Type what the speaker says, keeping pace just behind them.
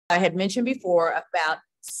I had mentioned before, about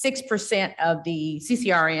 6% of the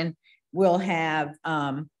CCRN will have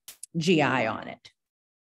GI on it.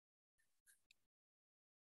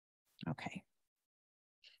 Okay.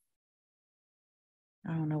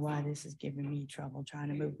 I don't know why this is giving me trouble trying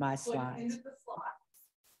to move my slides.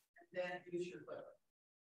 Then you should put it.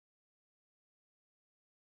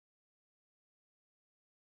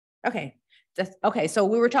 Okay. Okay, so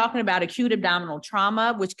we were talking about acute abdominal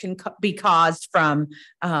trauma, which can be caused from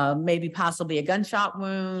maybe possibly a gunshot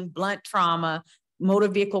wound, blunt trauma, motor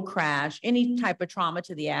vehicle crash, any type of trauma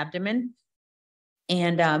to the abdomen.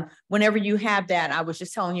 And whenever you have that, I was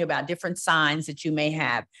just telling you about different signs that you may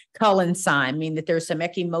have. Cullen sign, meaning that there's some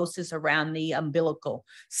ecchymosis around the umbilical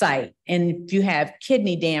site. And if you have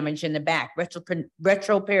kidney damage in the back,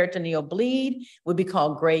 retroperitoneal bleed would be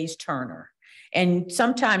called Graves-Turner. And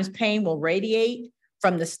sometimes pain will radiate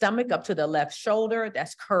from the stomach up to the left shoulder.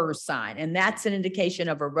 That's Kerr sign. And that's an indication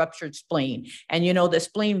of a ruptured spleen. And you know, the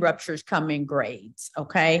spleen ruptures come in grades,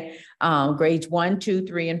 okay? Grades 1, 2,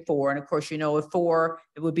 3, and 4. And of course, you know, with 4,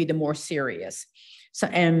 it would be the more serious. So,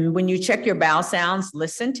 and when you check your bowel sounds,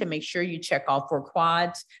 listen to make sure you check all 4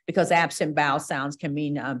 quads, because absent bowel sounds can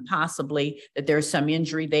mean possibly that there's some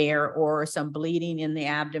injury there or some bleeding in the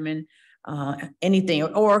abdomen. Anything,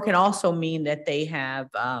 or it can also mean that they have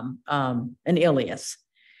an ileus.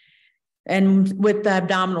 And with the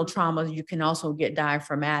abdominal trauma, you can also get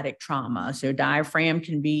diaphragmatic trauma. So your diaphragm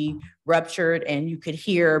can be ruptured and you could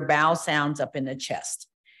hear bowel sounds up in the chest.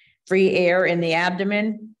 Free air in the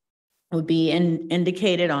abdomen would be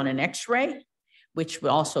indicated on an x-ray, which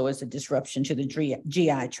also is a disruption to the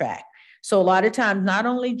GI tract. So a lot of times, not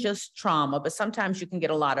only just trauma, but sometimes you can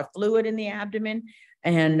get a lot of fluid in the abdomen,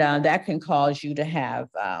 and that can cause you to have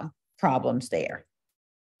problems there.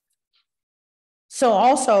 So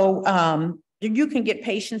also, you can get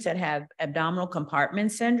patients that have abdominal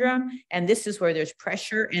compartment syndrome, and this is where there's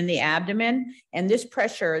pressure in the abdomen, and this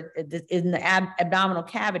pressure in the abdominal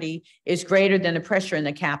cavity is greater than the pressure in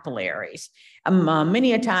the capillaries.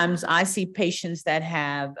 Many a times I see patients that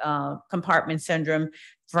have compartment syndrome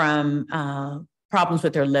from problems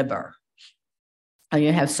with their liver.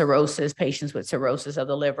 You have cirrhosis, patients with cirrhosis of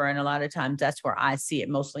the liver, and a lot of times that's where I see it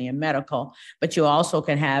mostly in medical, but you also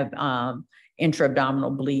can have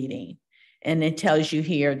intra-abdominal bleeding. And it tells you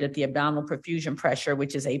here that the abdominal perfusion pressure,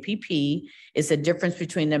 which is APP, is the difference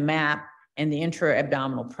between the MAP and the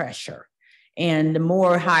intra-abdominal pressure. And the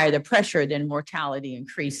more higher the pressure, then mortality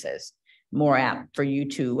increases, more apt for you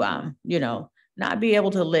to, you know, not be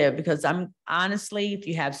able to live, because honestly, if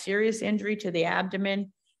you have serious injury to the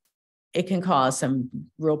abdomen, it can cause some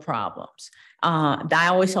real problems. I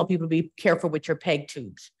always tell people to be careful with your PEG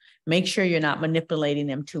tubes. Make sure you're not manipulating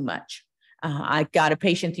them too much. I got a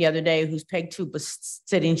patient the other day whose PEG tube was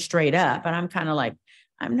sitting straight up, and I'm kind of like,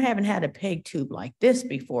 I haven't had a PEG tube like this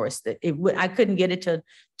before. I couldn't get it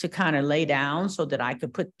to kind of lay down so that I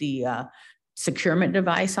could put the securement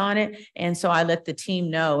device on it. And so I let the team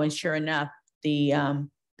know, and sure enough, the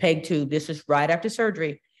PEG tube, this is right after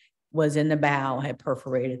surgery, was in the bowel, had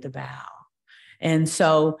perforated the bowel. And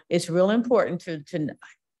so it's real important to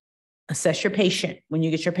assess your patient when you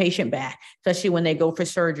get your patient back, especially when they go for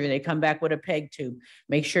surgery, they come back with a PEG tube.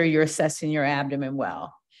 Make sure you're assessing your abdomen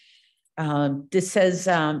well. This says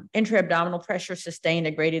intra-abdominal pressure sustained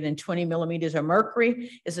at greater than 20 millimeters of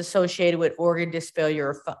mercury is associated with organ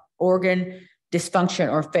dysfunction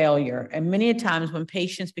or failure. And many times when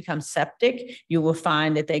patients become septic, you will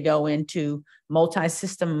find that they go into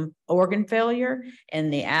multi-system organ failure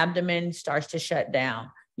and the abdomen starts to shut down.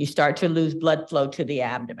 You start to lose blood flow to the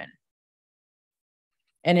abdomen.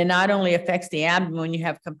 And it not only affects the abdomen when you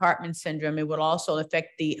have compartment syndrome, it will also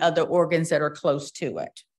affect the other organs that are close to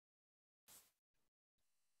it.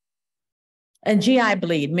 And GI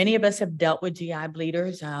bleed, many of us have dealt with GI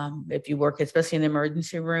bleeders. If you work, especially in the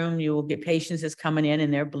emergency room, you will get patients that's coming in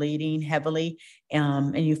and they're bleeding heavily.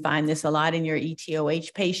 And you find this a lot in your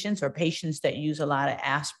ETOH patients or patients that use a lot of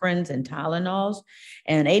aspirins and Tylenols.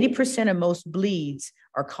 And 80% of most bleeds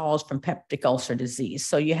are caused from peptic ulcer disease.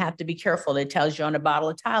 So you have to be careful. It tells you on a bottle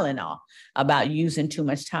of Tylenol about using too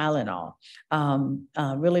much Tylenol.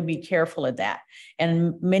 Really be careful of that.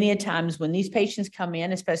 And many a times when these patients come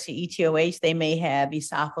in, especially ETOH, they may have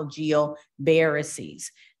esophageal varices.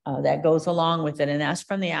 That goes along with it. And that's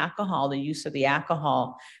from the alcohol, the use of the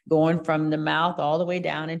alcohol going from the mouth all the way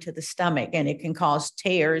down into the stomach. And it can cause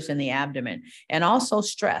tears in the abdomen and also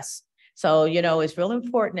stress. So, you know, it's real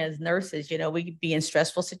important as nurses, you know, we could be in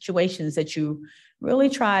stressful situations that you really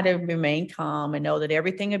try to remain calm and know that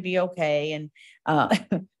everything will be okay, and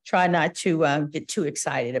try not to get too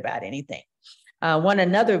excited about anything. One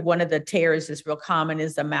of the tears is real common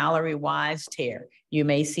is the Mallory-Wise tear. You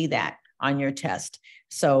may see that on your test.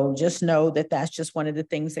 So just know that that's just one of the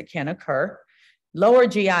things that can occur. Lower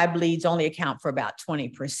GI bleeds only account for about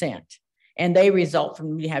 20%. And they result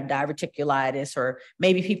from you have diverticulitis, or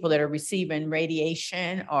maybe people that are receiving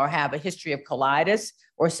radiation or have a history of colitis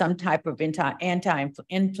or some type of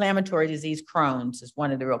anti-inflammatory disease. Crohn's is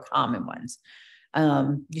one of the real common ones.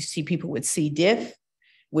 You see people with C. diff,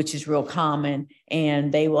 which is real common,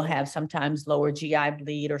 and they will have sometimes lower GI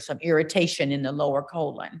bleed or some irritation in the lower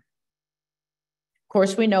colon. Of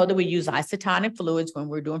course, we know that we use isotonic fluids when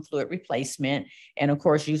we're doing fluid replacement, and of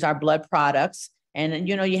course, use our blood products. And,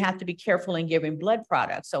 you know, you have to be careful in giving blood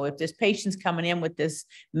products. So if this patient's coming in with this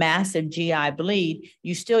massive GI bleed,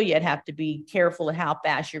 you still yet have to be careful of how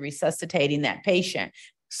fast you're resuscitating that patient.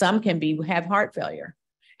 Some can have heart failure.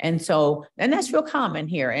 And that's real common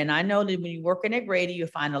here. And I know that when you work at Grady, you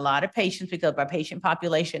find a lot of patients, because by patient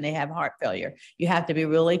population, they have heart failure. You have to be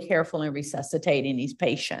really careful in resuscitating these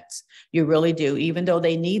patients. You really do. Even though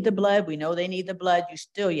they need the blood, we know they need the blood, you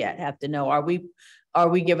still yet have to know, are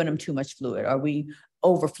we giving them too much fluid? Are we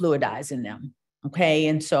over fluidizing them? Okay.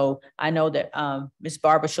 And so I know that Ms.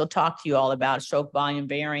 Barbara, she'll talk to you all about stroke volume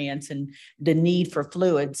variance and the need for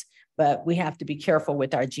fluids, but we have to be careful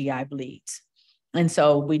with our GI bleeds. And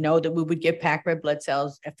so we know that we would give packed red blood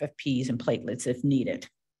cells, FFPs, and platelets if needed.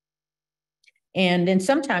 And then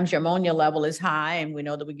sometimes your ammonia level is high, and we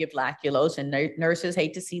know that we give lactulose, and nurses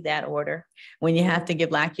hate to see that order when you have to give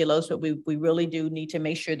lactulose, but we really do need to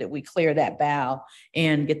make sure that we clear that bowel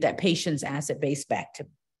and get that patient's acid base back to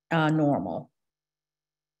normal.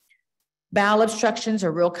 Bowel obstructions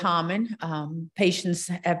are real common. Patients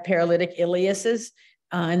have paralytic ileuses.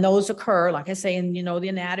 And those occur, like I say, in, the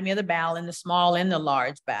anatomy of the bowel, in the small and the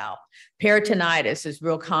large bowel. Peritonitis is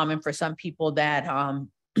real common for some people that,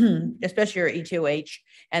 especially your ETOH,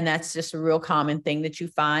 and that's just a real common thing that you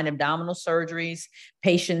find. Abdominal surgeries,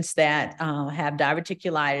 patients that have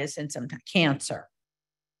diverticulitis, and sometimes cancer.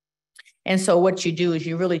 And so what you do is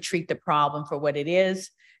you really treat the problem for what it is,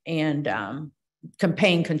 and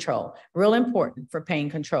pain control, real important for pain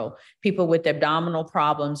control. People with abdominal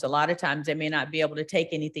problems, a lot of times they may not be able to take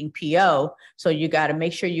anything PO. So you got to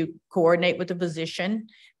make sure you coordinate with the physician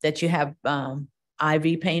that you have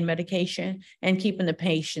IV pain medication and keeping the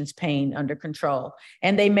patient's pain under control.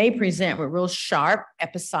 And they may present with real sharp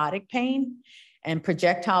episodic pain and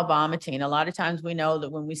projectile vomiting. A lot of times we know that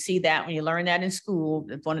when we see that, when you learn that in school,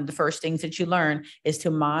 one of the first things that you learn is to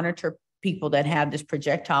monitor people that have this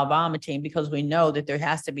projectile vomiting, because we know that there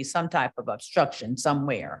has to be some type of obstruction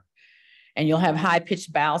somewhere. And you'll have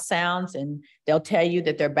high-pitched bowel sounds, and they'll tell you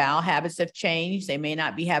that their bowel habits have changed. They may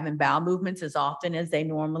not be having bowel movements as often as they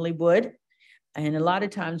normally would. And a lot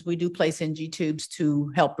of times we do place NG tubes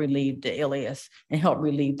to help relieve the ileus and help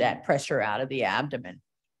relieve that pressure out of the abdomen.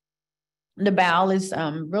 The bowel is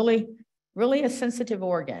really a sensitive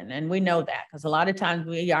organ. And we know that because a lot of times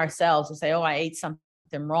we ourselves will say, oh, I ate something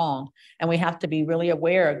wrong. And we have to be really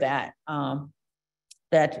aware of that,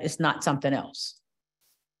 that it's not something else.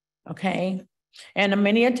 Okay. And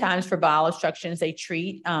many a times for bowel obstructions, they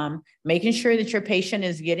treat, making sure that your patient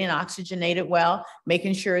is getting oxygenated well,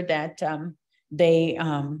 making sure that they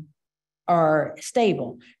are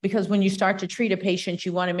stable. Because when you start to treat a patient,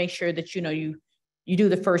 you want to make sure that, you do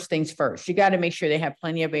the first things first. You got to make sure they have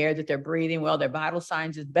plenty of air, that they're breathing well, their vital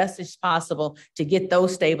signs as best as possible to get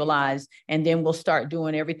those stabilized. And then we'll start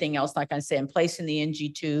doing everything else, like I said, placing the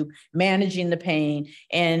NG tube, managing the pain.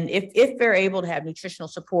 And if they're able to have nutritional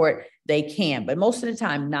support, they can. But most of the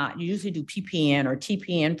time not. You usually do PPN or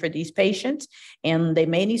TPN for these patients, and they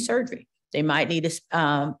may need surgery. They might need a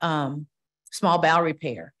small bowel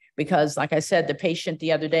repair because, like I said, the patient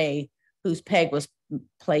the other day whose PEG was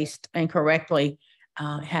placed incorrectly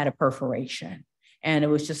had a perforation. And it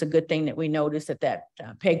was just a good thing that we noticed that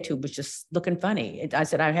PEG tube was just looking funny. I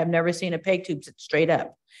said, I have never seen a PEG tube sit straight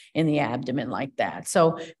up in the abdomen like that.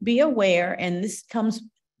 So be aware, and this comes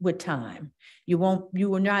with time. You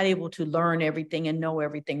were not able to learn everything and know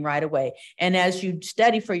everything right away. And as you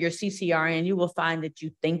study for your CCRN, you will find that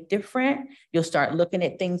you think different. You'll start looking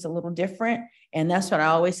at things a little different. And that's what I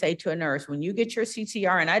always say to a nurse. When you get your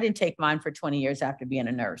CCRN, I didn't take mine for 20 years after being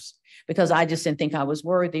a nurse because I just didn't think I was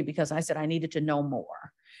worthy, because I said I needed to know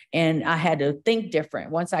more. And I had to think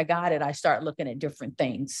different. Once I got it, I start looking at different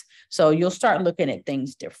things. So you'll start looking at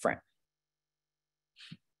things different.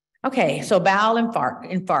 Okay, so bowel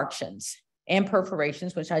infarctions and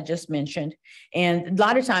perforations, which I just mentioned. And a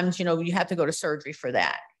lot of times, you have to go to surgery for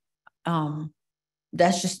that.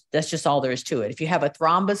 That's just all there is to it. If you have a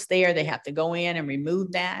thrombus there, they have to go in and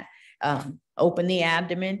remove that. open the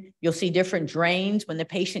abdomen. You'll see different drains when the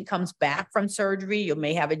patient comes back from surgery. You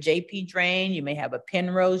may have a JP drain. You may have a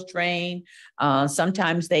Penrose drain.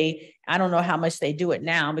 Sometimes I don't know how much they do it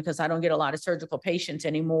now because I don't get a lot of surgical patients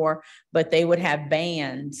anymore, but they would have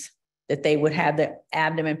bands that they would have the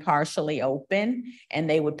abdomen partially open and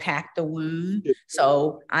they would pack the wound.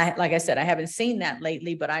 So like I said, I haven't seen that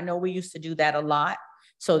lately, but I know we used to do that a lot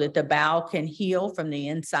so that the bowel can heal from the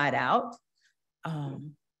inside out.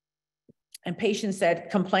 And patients that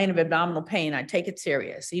complain of abdominal pain, I take it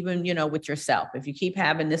serious, even, with yourself. If you keep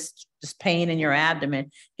having this pain in your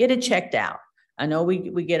abdomen, get it checked out. I know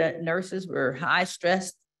we get nurses, we're high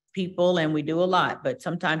stress people and we do a lot, but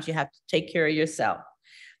sometimes you have to take care of yourself.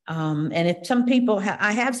 And if some people,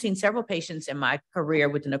 I have seen several patients in my career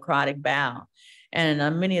with a necrotic bowel,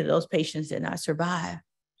 and many of those patients did not survive.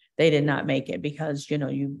 They did not make it because, you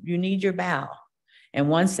need your bowel. And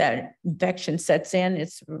once that infection sets in,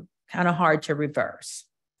 it's kind of hard to reverse.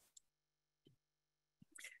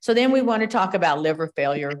 So then we want to talk about liver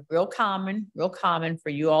failure, real common for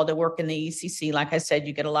you all that work in the ECC. Like I said,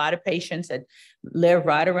 you get a lot of patients that live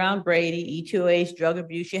right around Grady, E2H, drug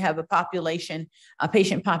abuse. You have a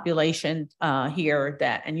patient population here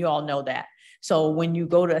and you all know that. So when you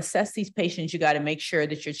go to assess these patients, you got to make sure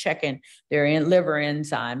that you're checking their liver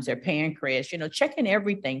enzymes, their pancreas, checking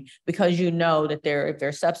everything, because that if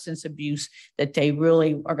there's substance abuse, that they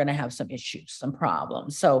really are going to have some issues, some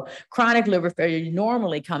problems. So chronic liver failure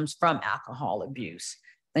normally comes from alcohol abuse.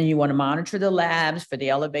 And you want to monitor the labs for the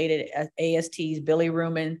elevated ASTs,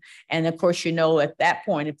 bilirubin. And of course, at that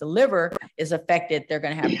point, if the liver is affected, they're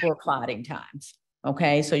going to have poor clotting times.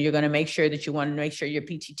 Okay, so you're going to make sure that you want to make sure your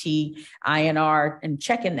PTT, INR, and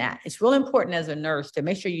checking that. It's real important as a nurse to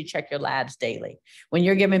make sure you check your labs daily. When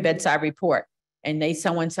you're giving bedside report and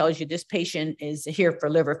someone tells you this patient is here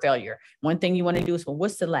for liver failure, one thing you want to do is, well,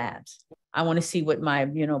 what's the labs? I want to see what my,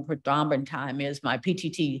 prothrombin time is, my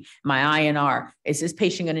PTT, my INR. Is this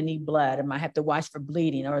patient going to need blood? Am I have to watch for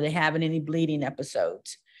bleeding? Or are they having any bleeding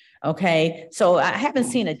episodes? Okay, so I haven't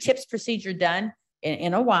seen a TIPS procedure done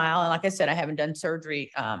in a while. And like I said, I haven't done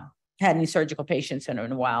surgery, had any surgical patients in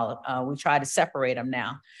a while. We try to separate them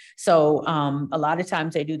now. So a lot of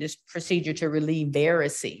times they do this procedure to relieve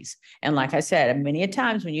varices. And like I said, many a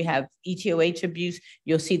times when you have ETOH abuse,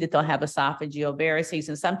 you'll see that they'll have esophageal varices,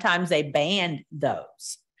 and sometimes they band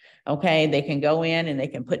those. Okay, they can go in and they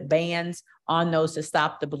can put bands on those to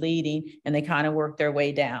stop the bleeding, and they kind of work their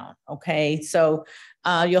way down. Okay, so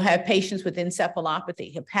you'll have patients with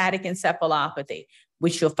encephalopathy, hepatic encephalopathy,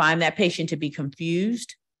 which you'll find that patient to be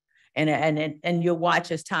confused. And you'll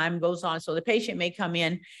watch as time goes on. So the patient may come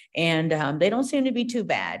in and they don't seem to be too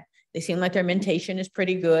bad. They seem like their mentation is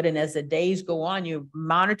pretty good. And as the days go on, you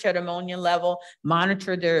monitor the ammonia level,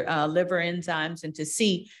 monitor their liver enzymes, and to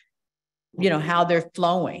see how they're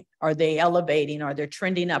flowing. Are they elevating? Are they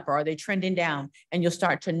trending up? Or are they trending down? And you'll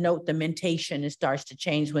start to note the mentation. It starts to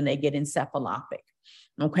change when they get encephalopathic.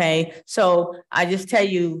 Okay. So I just tell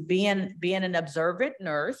you, being an observant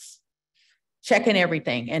nurse, checking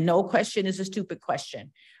everything, and no question is a stupid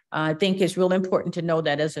question. I think it's real important to know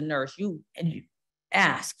that as a nurse, you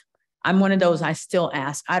ask. I'm one of those, I still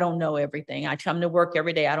ask. I don't know everything. I come to work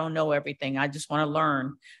every day. I don't know everything. I just want to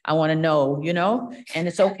learn. I want to know, and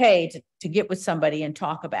it's okay to get with somebody and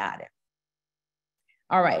talk about it.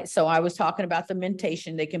 All right. So I was talking about the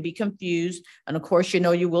mentation. They can be confused. And of course,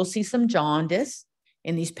 you will see some jaundice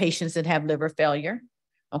in these patients that have liver failure.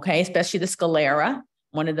 Okay. Especially the sclera,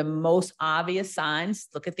 one of the most obvious signs.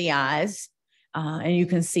 Look at the eyes and you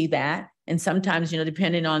can see that. And sometimes,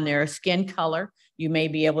 depending on their skin color, you may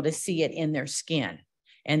be able to see it in their skin,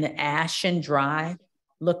 and the ashen, dry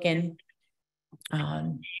looking.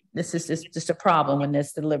 This is just a problem when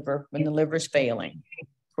the liver is failing.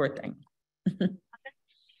 Poor thing.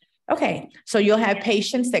 Okay, so you'll have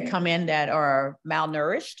patients that come in that are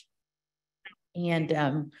malnourished,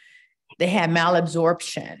 and they have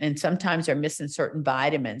malabsorption, and sometimes they're missing certain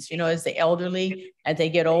vitamins. As the elderly, as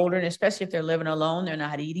they get older, and especially if they're living alone, they're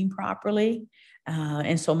not eating properly.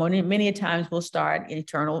 And so many times we'll start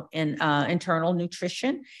internal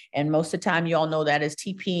nutrition. And most of the time, you all know that as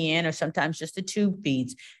TPN, or sometimes just the tube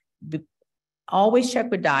feeds. Always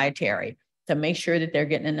check with dietary to make sure that they're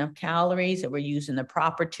getting enough calories, that we're using the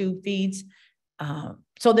proper tube feeds,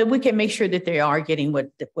 so that we can make sure that they are getting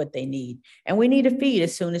what they need. And we need to feed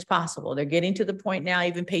as soon as possible. They're getting to the point now,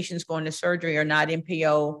 even patients going to surgery are not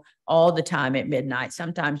NPO all the time at midnight,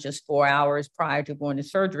 sometimes just 4 hours prior to going to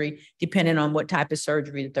surgery, depending on what type of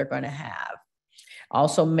surgery that they're going to have.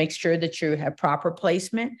 Also, make sure that you have proper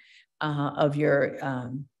placement of your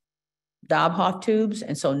Dobhoff tubes.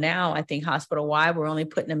 And so now I think hospital-wide, we're only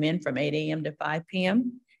putting them in from 8 a.m. to 5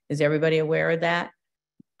 p.m. Is everybody aware of that?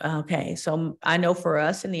 Okay, so I know for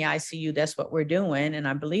us in the ICU, that's what we're doing. And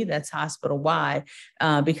I believe that's hospital-wide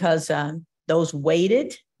because those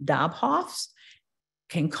weighted Dobhoffs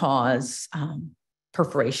can cause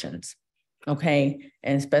perforations, okay?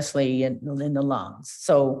 And especially in the lungs.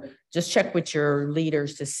 So just check with your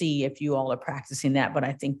leaders to see if you all are practicing that, but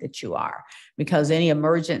I think that you are, because any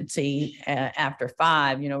emergency after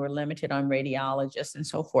 5, you know, we're limited on radiologists and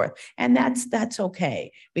so forth. And that's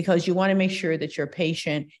okay, because you want to make sure that your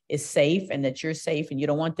patient is safe and that you're safe, and you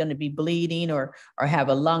don't want them to be bleeding or have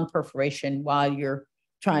a lung perforation while you're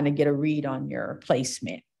trying to get a read on your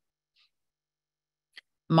placement.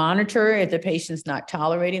 Monitor if the patient's not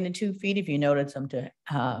tolerating the tube feed. If you notice them to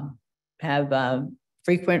have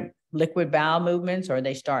frequent liquid bowel movements or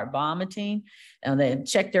they start vomiting, and then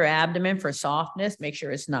check their abdomen for softness, make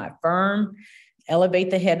sure it's not firm. Elevate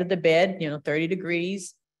the head of the bed, you know, 30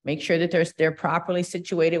 degrees. Make sure that they're properly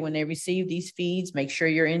situated when they receive these feeds. Make sure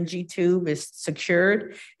your NG tube is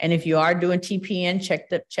secured. And if you are doing TPN,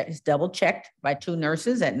 it's double checked by 2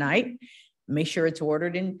 nurses at night. Make sure it's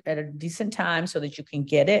ordered in at a decent time so that you can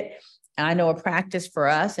get it. I know a practice for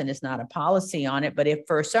us, and it's not a policy on it, but if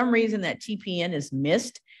for some reason that TPN is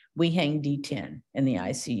missed, we hang D10 in the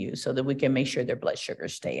ICU so that we can make sure their blood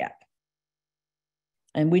sugars stay up.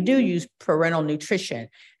 And we do use parenteral nutrition.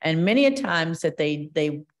 And many a times that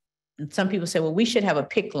some people say, well, we should have a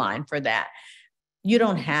PICC line for that. You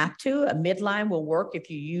don't have to. A midline will work if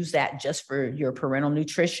you use that just for your parenteral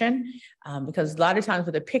nutrition, because a lot of times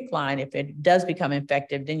with a PICC line, if it does become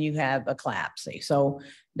infected, then you have a collapse. So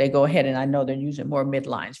they go ahead, and I know they're using more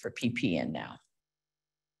midlines for PPN now.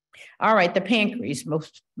 All right, the pancreas.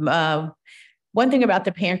 One thing about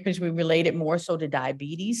the pancreas, we relate it more so to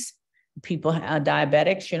diabetes. People,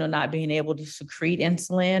 diabetics, you know, not being able to secrete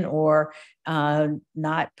insulin or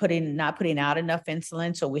not putting out enough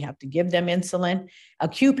insulin. So we have to give them insulin.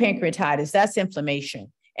 Acute pancreatitis, that's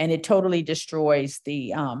inflammation, and it totally destroys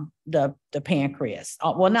the pancreas.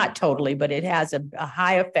 Well, not totally, but it has a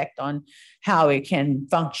high effect on how it can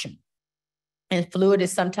function. And fluid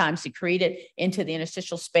is sometimes secreted into the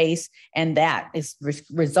interstitial space, and that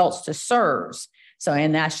results to SIRS. So,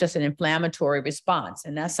 and that's just an inflammatory response.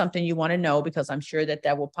 And that's something you want to know, because I'm sure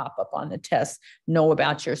that will pop up on the test. Know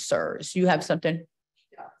about your SIRS. You have something?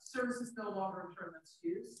 Yeah, SIRS is no longer a term that's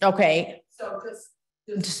used. Okay. So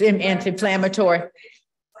just anti-inflammatory.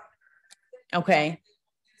 Okay.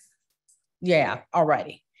 Yeah,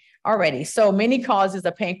 alrighty. Alrighty, so many causes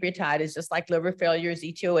of pancreatitis, just like liver failures,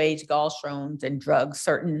 ETOH, gallstones, and drugs.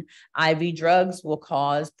 Certain IV drugs will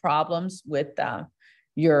cause problems with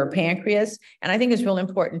your pancreas. And I think it's real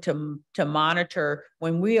important to monitor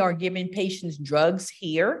when we are giving patients drugs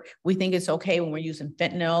here. We think it's okay when we're using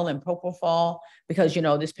fentanyl and propofol, because, you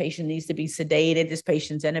know, this patient needs to be sedated, this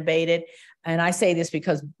patient's intubated. And I say this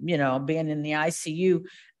because, you know, being in the ICU,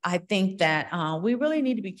 I think that we really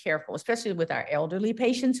need to be careful, especially with our elderly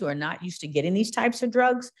patients who are not used to getting these types of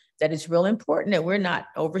drugs, that it's real important that we're not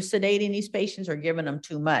over sedating these patients or giving them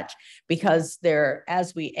too much, because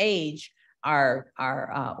as we age, our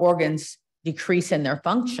organs decrease in their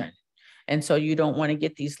function. And so you don't want to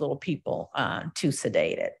get these little people too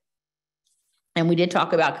sedated. And we did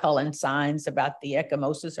talk about Cullen signs, about the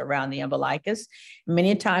ecchymosis around the umbilicus.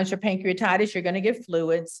 Many times for pancreatitis, you're going to get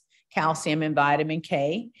fluids, calcium and vitamin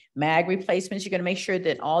K. Mag replacements, you're going to make sure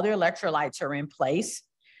that all their electrolytes are in place,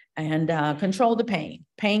 and control the pain.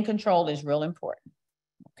 Pain control is real important,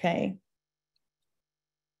 okay?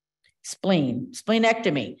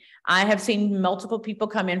 Splenectomy. I have seen multiple people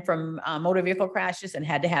come in from motor vehicle crashes and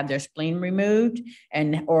had to have their spleen removed,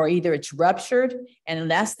 or either it's ruptured, and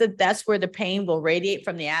that's where the pain will radiate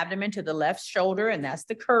from the abdomen to the left shoulder, and that's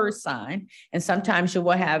the Kerr sign. And sometimes you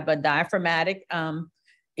will have a diaphragmatic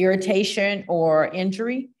irritation or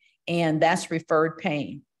injury, and that's referred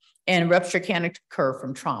pain. And rupture can occur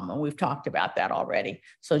from trauma. We've talked about that already.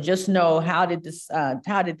 So just know, how did this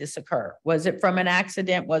occur? Was it from an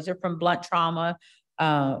accident? Was it from blunt trauma?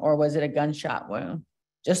 Or was it a gunshot wound?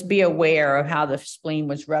 Just be aware of how the spleen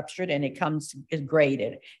was ruptured, and it is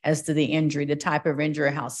graded as to the injury, the type of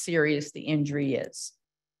injury, how serious the injury is.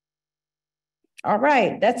 All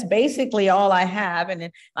right, that's basically all I have. And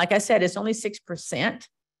then, like I said, it's only 6%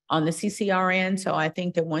 on the CCRN. So I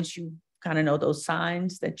think that once you kind of know those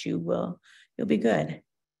signs, that you'll be good.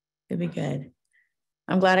 You'll be good.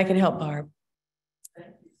 I'm glad I could help, Barb.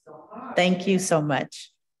 Thank you so much. Thank you so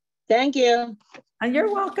much. Thank you. And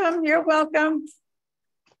you're welcome. You're welcome.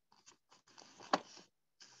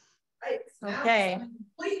 Right, okay.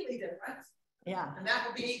 Completely different. Yeah. And that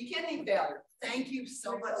would be kidney failure. Thank you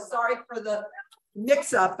so much. Sorry for the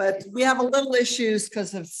mix up, but we have a little issues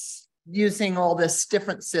because of using all this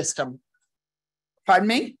different system. Pardon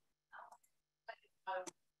me?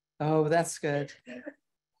 Oh, that's good.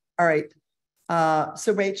 All right.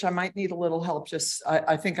 So Rach, I might need a little help. Just,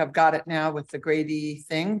 I think I've got it now with the Grady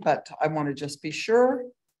thing, but I want to just be sure.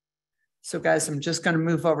 So guys, I'm just going to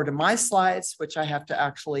move over to my slides, which I have to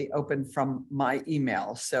actually open from my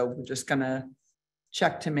email. So we're just going to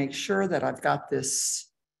check to make sure that I've got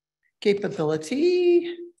this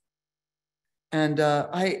capability. And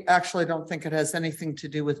I actually don't think it has anything to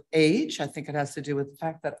do with age. I think it has to do with the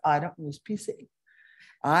fact that I don't use PC.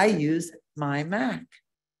 I use my Mac.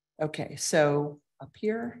 Okay, so up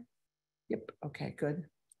here. Yep, okay, good.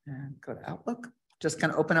 And go to Outlook. Just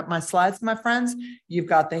going to open up my slides, my friends. You've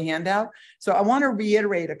got the handout. So I want to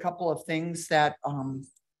reiterate a couple of things that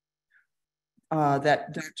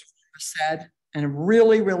that Dr. said, and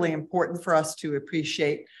really, really important for us to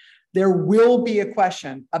appreciate. There will be a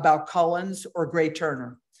question about Cullen's or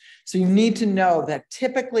Gray-Turner. So you need to know that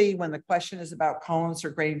typically when the question is about Cullen's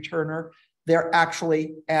or Gray-Turner, they're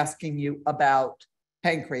actually asking you about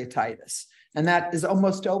pancreatitis. And that is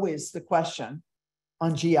almost always the question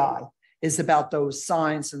on GI, is about those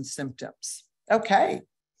signs and symptoms. Okay.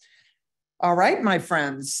 All right, my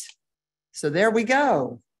friends. So there we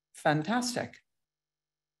go. Fantastic.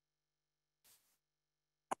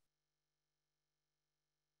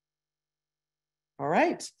 All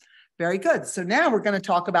right, very good. So now we're going to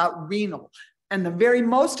talk about renal. And the very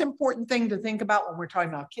most important thing to think about when we're talking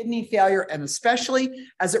about kidney failure, and especially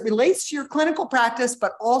as it relates to your clinical practice,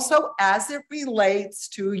 but also as it relates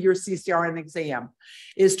to your CCRN exam,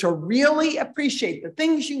 is to really appreciate the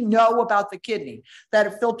things you know about the kidney, that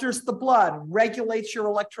it filters the blood, regulates your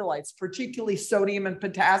electrolytes, particularly sodium and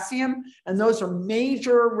potassium. And those are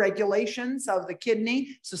major regulations of the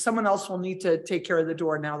kidney. So someone else will need to take care of the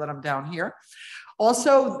door now that I'm down here.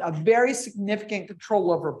 Also, a very significant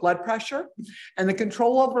control over blood pressure. And the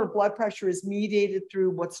control over blood pressure is mediated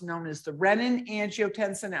through what's known as the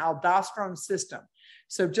renin-angiotensin-aldosterone system.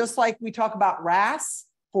 So just like we talk about RAS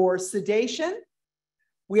for sedation,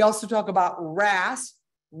 we also talk about RAS,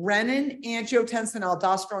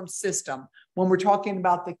 renin-angiotensin-aldosterone system, when we're talking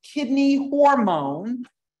about the kidney hormone,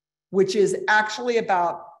 which is actually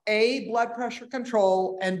about A, blood pressure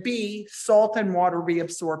control, and B, salt and water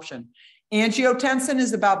reabsorption. Angiotensin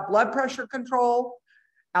is about blood pressure control.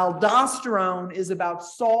 Aldosterone is about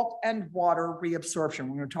salt and water reabsorption.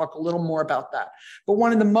 We're going to talk a little more about that. But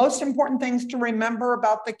one of the most important things to remember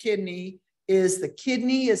about the kidney is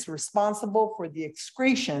responsible for the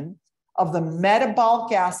excretion of the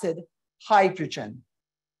metabolic acid hydrogen.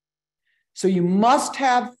 So you must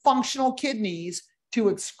have functional kidneys to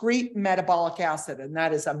excrete metabolic acid, and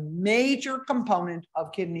that is a major component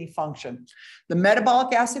of kidney function. The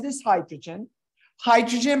metabolic acid is hydrogen.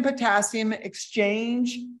 Hydrogen and potassium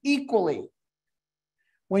exchange equally.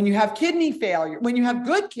 When you have kidney failure, when you have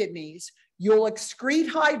good kidneys, you'll excrete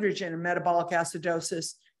hydrogen in metabolic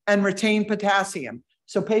acidosis and retain potassium.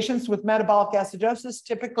 So patients with metabolic acidosis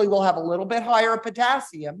typically will have a little bit higher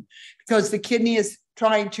potassium because the kidney is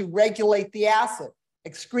trying to regulate the acid.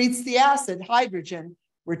 Excretes the acid, hydrogen,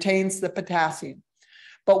 retains the potassium.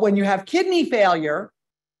 But when you have kidney failure,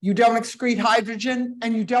 you don't excrete hydrogen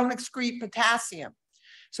and you don't excrete potassium.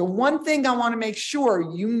 So one thing I want to make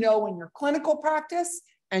sure you know in your clinical practice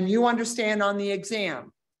and you understand on the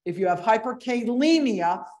exam, if you have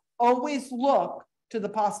hyperkalemia, always look to the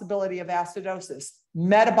possibility of acidosis,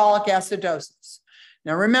 metabolic acidosis.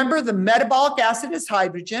 Now remember, the metabolic acid is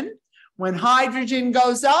hydrogen. When hydrogen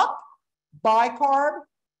goes up, bicarb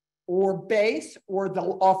or base, or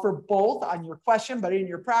they'll offer both on your question, but in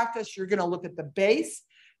your practice, you're going to look at the base.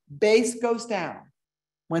 Base goes down.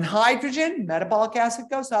 When hydrogen, metabolic acid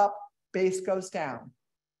goes up, base goes down.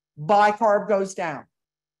 Bicarb goes down.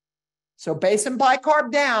 So base and bicarb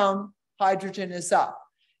down, hydrogen is up.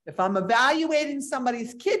 If I'm evaluating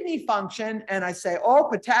somebody's kidney function and I say, oh,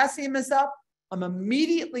 potassium is up, I'm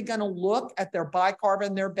immediately going to look at their bicarb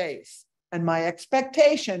and their base. And my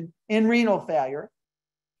expectation in renal failure,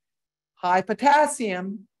 high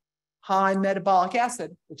potassium, high metabolic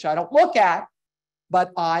acid, which I don't look at,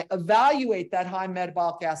 but I evaluate that high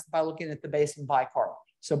metabolic acid by looking at the base and bicarb.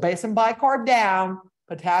 So base and bicarb down,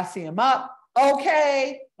 potassium up.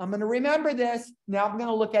 Okay, I'm going to remember this. Now I'm going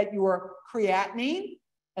to look at your creatinine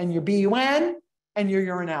and your BUN and your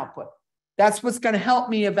urine output. That's what's going to help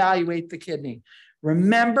me evaluate the kidney.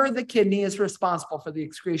 Remember, the kidney is responsible for the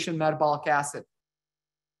excretion of metabolic acid.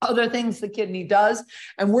 Other things the kidney does,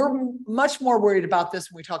 and we're much more worried about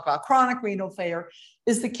this when we talk about chronic renal failure,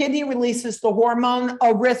 is the kidney releases the hormone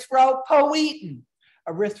erythropoietin.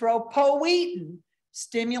 Erythropoietin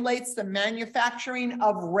stimulates the manufacturing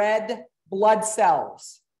of red blood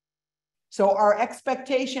cells. So our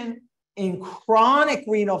expectation in chronic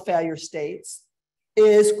renal failure states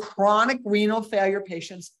is chronic renal failure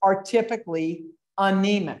patients are typically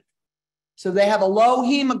anemic. So they have a low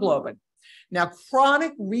hemoglobin. Now,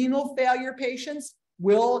 chronic renal failure patients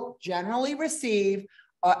will generally receive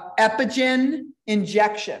an EpiGen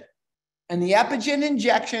injection. And the EpiGen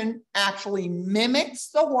injection actually mimics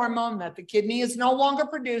the hormone that the kidney is no longer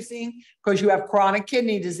producing because you have chronic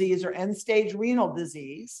kidney disease or end-stage renal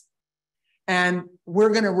disease. And we're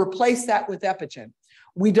going to replace that with EpiGen.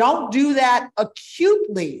 We don't do that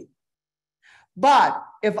acutely. But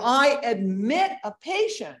if I admit a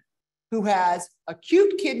patient who has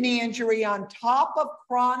acute kidney injury on top of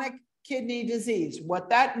chronic kidney disease, what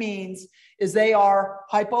that means is they are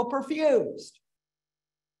hypoperfused.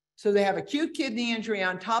 So they have acute kidney injury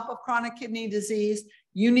on top of chronic kidney disease.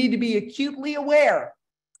 You need to be acutely aware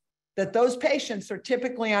that those patients are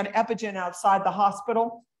typically on EpiGen outside the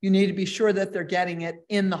hospital. You need to be sure that they're getting it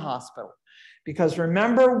in the hospital. Because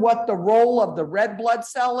remember what the role of the red blood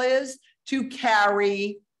cell is? To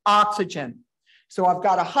carry oxygen. So I've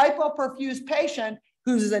got a hypoperfused patient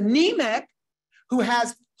who's anemic, who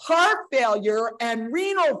has heart failure and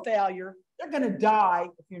renal failure. They're going to die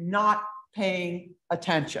if you're not paying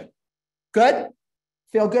attention. Good?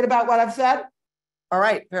 Feel good about what I've said? All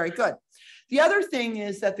right, very good. The other thing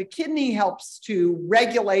is that the kidney helps to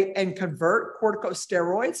regulate and convert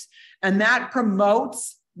corticosteroids, and that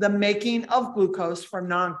promotes the making of glucose from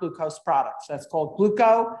non-glucose products. That's called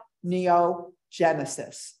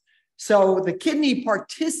gluconeogenesis. So the kidney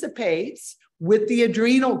participates with the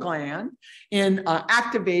adrenal gland in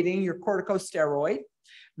activating your corticosteroid.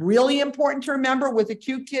 Really important to remember with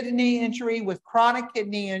acute kidney injury, with chronic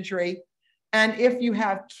kidney injury, and if you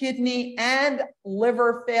have kidney and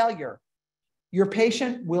liver failure, your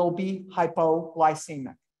patient will be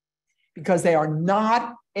hypoglycemic because they are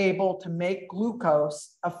not able to make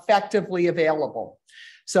glucose effectively available.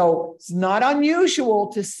 So it's not unusual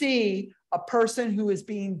to see a person who is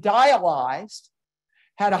being dialyzed,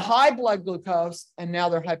 had a high blood glucose, and now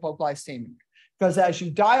they're hypoglycemic. Because as you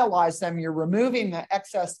dialyze them, you're removing the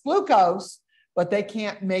excess glucose, but they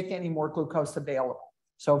can't make any more glucose available.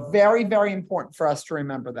 So very, very important for us to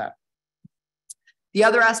remember that. The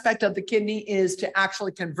other aspect of the kidney is to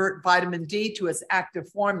actually convert vitamin D to its active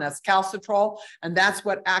form, that's calcitrol, and that's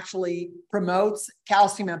what actually promotes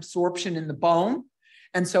calcium absorption in the bone.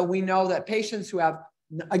 And so we know that patients who have,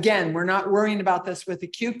 again, we're not worrying about this with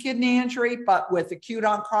acute kidney injury, but with acute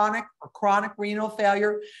on chronic or chronic renal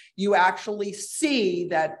failure, you actually see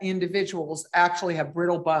that individuals actually have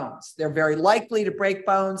brittle bones. They're very likely to break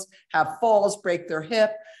bones, have falls, break their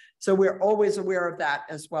hip. So we're always aware of that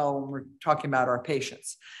as well when we're talking about our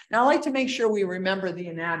patients. Now, I like to make sure we remember the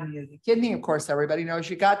anatomy of the kidney. Of course, everybody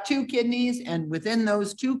knows you got two kidneys, and within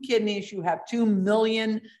those two kidneys, you have 2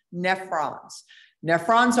 million nephrons.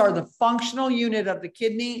 Nephrons are the functional unit of the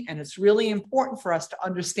kidney, and it's really important for us to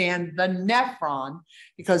understand the nephron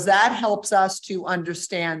because that helps us to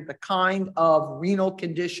understand the kind of renal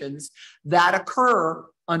conditions that occur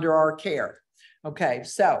under our care. Okay,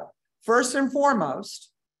 so first and foremost,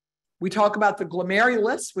 we talk about the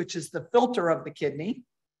glomerulus, which is the filter of the kidney.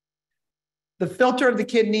 The filter of the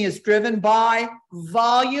kidney is driven by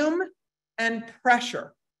volume and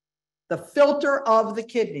pressure. The filter of the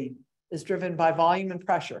kidney is driven by volume and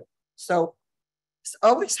pressure. So this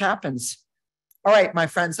always happens. All right, my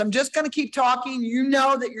friends, I'm just going to keep talking. You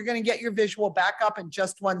know that you're going to get your visual back up in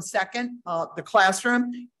just 1 second. The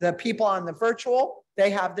classroom, the people on the virtual, they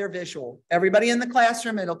have their visual. Everybody in the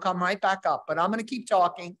classroom, it'll come right back up, but I'm going to keep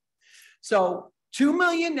talking. So 2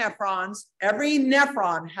 million nephrons, every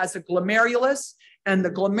nephron has a glomerulus, and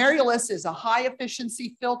the glomerulus is a high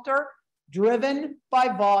efficiency filter driven by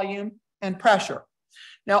volume and pressure.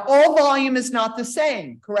 Now, all volume is not the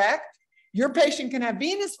same, correct? Your patient can have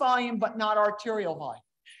venous volume, but not arterial volume.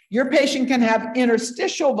 Your patient can have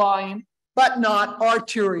interstitial volume, but not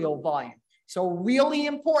arterial volume. So really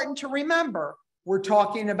important to remember, we're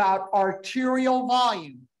talking about arterial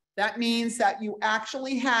volume. That means that you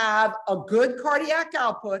actually have a good cardiac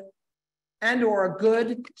output and or a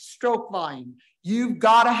good stroke volume. You've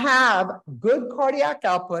got to have good cardiac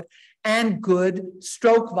output and good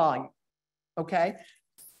stroke volume, okay?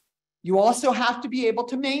 You also have to be able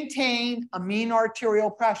to maintain a mean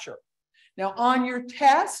arterial pressure. Now, on your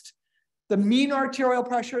test, the mean arterial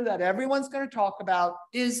pressure that everyone's going to talk about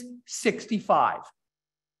is 65.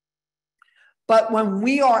 But when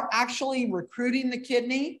we are actually recruiting the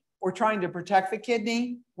kidney or trying to protect the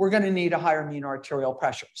kidney, we're going to need a higher mean arterial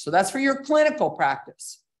pressure. So that's for your clinical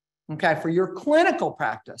practice. Okay, for your clinical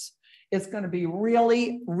practice, it's going to be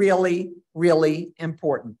really, really, really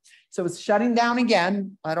important. So it's shutting down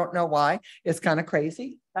again. I don't know why. It's kind of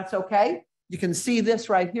crazy. That's okay. You can see this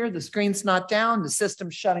right here. The screen's not down. The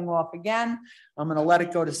system's shutting off again. I'm going to let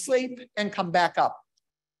it go to sleep and come back up.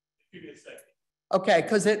 Give me a second. Okay,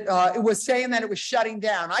 because it was saying that it was shutting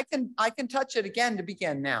down. I can touch it again to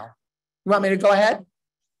begin now. You want me to go ahead?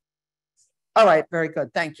 All right, very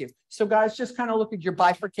good. Thank you. So guys, just kind of look at your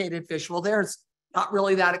bifurcated visual there. It's not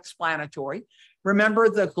really that explanatory. Remember,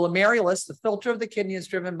 the glomerulus, the filter of the kidney, is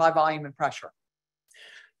driven by volume and pressure.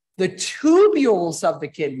 The tubules of the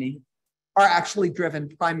kidney are actually driven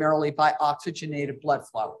primarily by oxygenated blood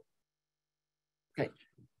flow. Okay,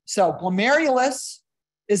 so glomerulus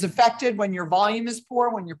is affected when your volume is poor,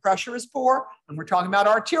 when your pressure is poor, and we're talking about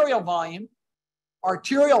arterial volume,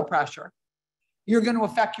 arterial pressure, you're going to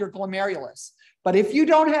affect your glomerulus. But if you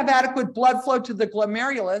don't have adequate blood flow to the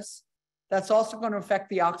glomerulus, that's also going to affect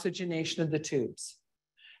the oxygenation of the tubes.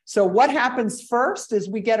 So what happens first is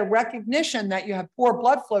we get a recognition that you have poor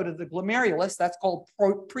blood flow to the glomerulus. That's called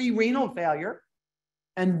pre-renal failure.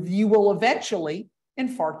 And you will eventually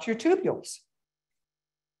infarct your tubules.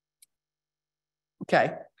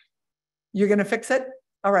 Okay. You're going to fix it?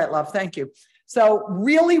 All right, love. Thank you. So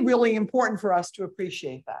really, really important for us to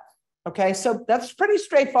appreciate that. Okay. So that's pretty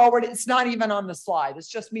straightforward. It's not even on the slide. It's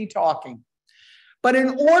just me talking. But in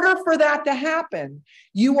order for that to happen,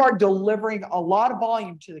 you are delivering a lot of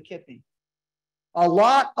volume to the kidney. A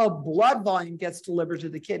lot of blood volume gets delivered to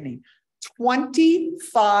the kidney.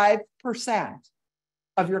 25%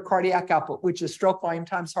 of your cardiac output, which is stroke volume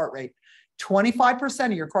times heart rate, 25%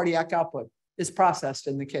 of your cardiac output is processed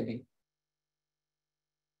in the kidney.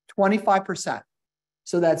 25%.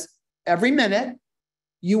 So that's every minute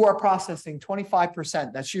you are processing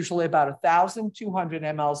 25%. That's usually about 1,200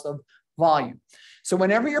 mLs of volume. So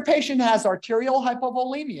whenever your patient has arterial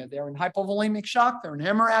hypovolemia, they're in hypovolemic shock, they're in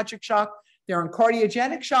hemorrhagic shock, they're in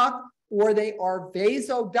cardiogenic shock, or they are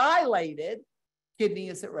vasodilated, kidney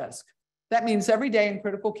is at risk. That means every day in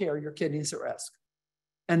critical care, your kidney is at risk.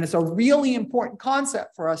 And it's a really important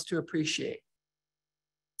concept for us to appreciate.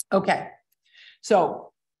 Okay,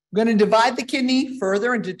 so I'm going to divide the kidney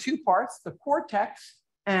further into two parts, the cortex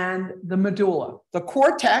and the medulla. The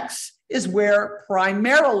cortex is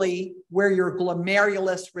primarily where your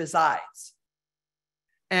glomerulus resides.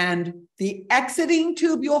 And the exiting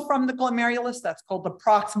tubule from the glomerulus, that's called the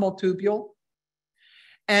proximal tubule,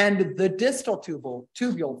 and the distal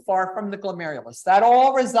tubule far from the glomerulus, that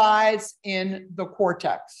all resides in the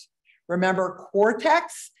cortex. Remember,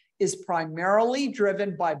 cortex is primarily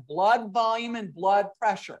driven by blood volume and blood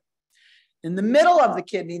pressure. In the middle of the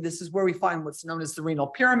kidney, this is where we find what's known as the renal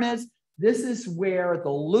pyramids. This is where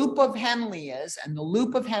the loop of Henle is, and the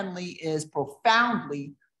loop of Henle is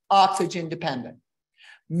profoundly oxygen dependent.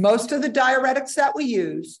 Most of the diuretics that we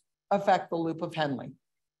use affect the loop of Henle.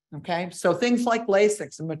 Okay, so things like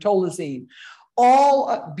Lasix and metolazine,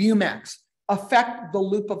 all Bumex affect the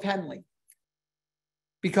loop of Henle.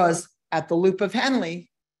 Because at the loop of Henle,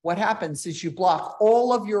 what happens is you block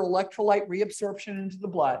all of your electrolyte reabsorption into the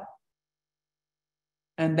blood.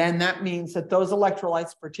 And then that means that those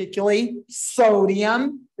electrolytes, particularly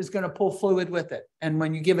sodium, is going to pull fluid with it. And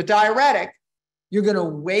when you give a diuretic, you're going to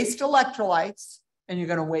waste electrolytes and you're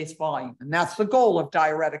going to waste volume. And that's the goal of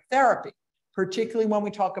diuretic therapy, particularly when we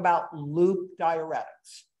talk about loop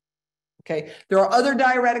diuretics. Okay, there are other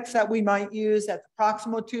diuretics that we might use at the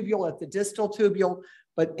proximal tubule, at the distal tubule,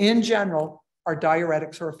 but in general, our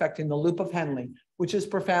diuretics are affecting the loop of Henle, which is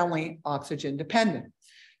profoundly oxygen dependent.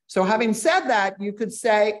 So having said that, you could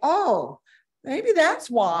say, oh, maybe that's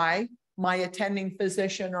why my attending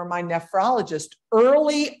physician or my nephrologist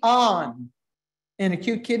early on in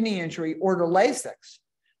acute kidney injury order Lasix.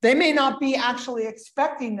 They may not be actually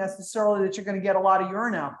expecting necessarily that you're going to get a lot of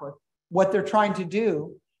urine output. What they're trying to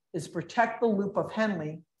do is protect the loop of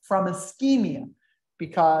Henle from ischemia,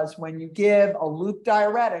 because when you give a loop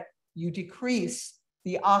diuretic, you decrease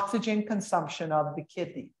the oxygen consumption of the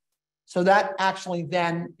kidney. So that actually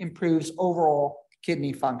then improves overall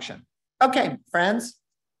kidney function. Okay, friends.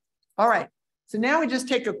 All right. So now we just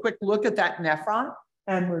take a quick look at that nephron,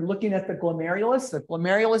 and we're looking at the glomerulus. The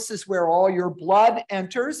glomerulus is where all your blood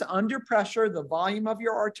enters under pressure, the volume of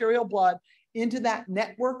your arterial blood, into that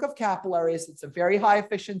network of capillaries. It's a very high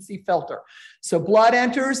efficiency filter. So blood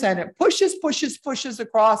enters and it pushes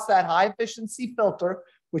across that high efficiency filter,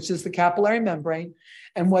 which is the capillary membrane.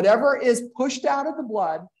 And whatever is pushed out of the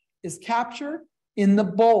blood is captured in the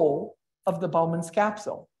bowl of the Bowman's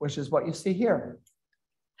capsule, which is what you see here.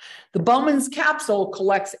 The Bowman's capsule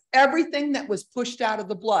collects everything that was pushed out of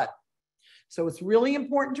the blood. So it's really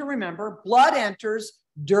important to remember blood enters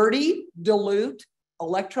dirty, dilute,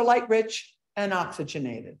 electrolyte rich, and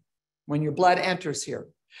oxygenated when your blood enters here.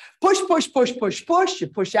 Push, push, push, push, push. You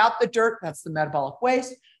push out the dirt. That's the metabolic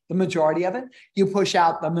waste, the majority of it. You push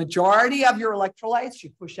out the majority of your electrolytes.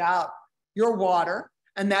 You push out your water,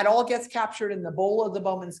 and that all gets captured in the bowl of the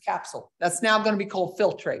Bowman's capsule. That's now going to be called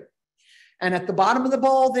filtrate. And at the bottom of the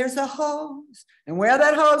bowl, there's a hose. And where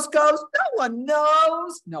that hose goes, no one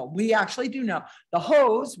knows. No, we actually do know. The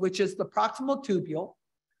hose, which is the proximal tubule,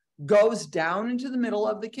 goes down into the middle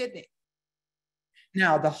of the kidney.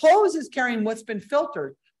 Now, the hose is carrying what's been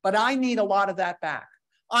filtered, but I need a lot of that back.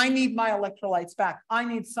 I need my electrolytes back. I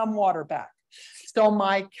need some water back. So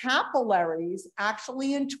my capillaries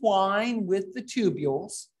actually entwine with the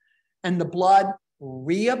tubules, and the blood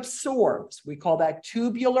reabsorbs. We call that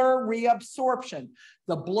tubular reabsorption.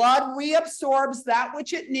 The blood reabsorbs that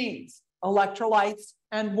which it needs, electrolytes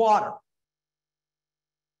and water.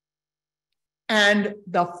 And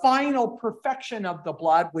the final perfection of the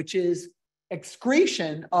blood, which is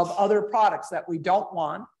excretion of other products that we don't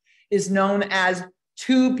want, is known as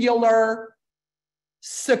tubular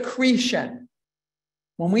secretion.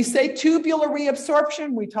 When we say tubular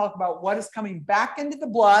reabsorption, we talk about what is coming back into the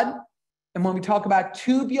blood. And when we talk about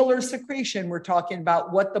tubular secretion, we're talking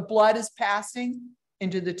about what the blood is passing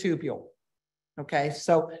into the tubule. Okay,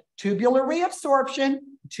 so tubular reabsorption,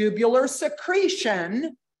 tubular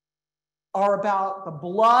secretion are about the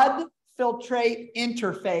blood filtrate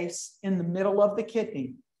interface in the middle of the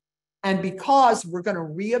kidney. And because we're going to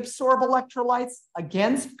reabsorb electrolytes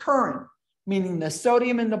against current, meaning the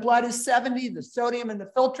sodium in the blood is 70, the sodium in the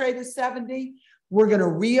filtrate is 70, we're going to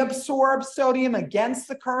reabsorb sodium against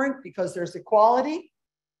the current because there's equality.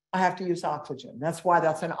 I have to use oxygen. That's why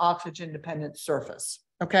that's an oxygen-dependent surface.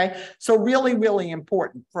 Okay, so really, really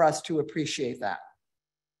important for us to appreciate that.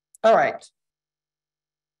 All right.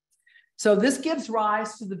 So this gives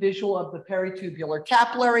rise to the visual of the peritubular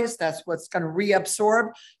capillaries. That's what's going to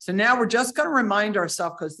reabsorb. So now we're just going to remind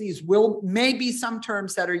ourselves, because these may be some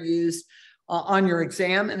terms that are used on your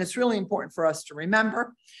exam, and it's really important for us to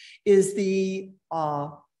remember, is the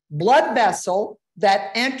blood vessel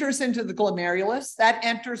that enters into the glomerulus, that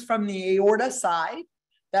enters from the aorta side.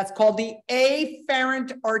 That's called the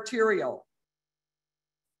afferent arteriole.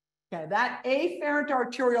 Okay, that afferent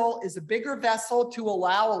arteriole is a bigger vessel to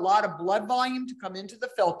allow a lot of blood volume to come into the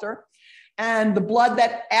filter. And the blood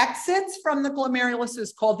that exits from the glomerulus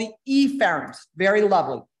is called the efferent. Very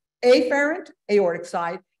lovely. Afferent, aortic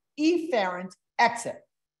side, efferent, exit.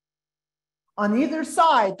 On either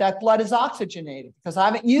side, that blood is oxygenated because I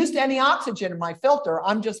haven't used any oxygen in my filter.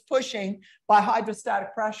 I'm just pushing by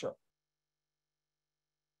hydrostatic pressure.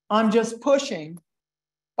 I'm just pushing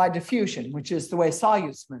by diffusion, which is the way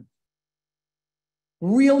solutes move.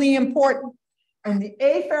 Really important. And the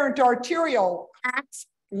afferent arteriole acts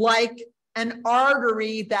like an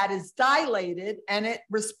artery that is dilated, and it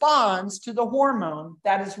responds to the hormone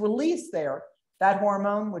that is released there. That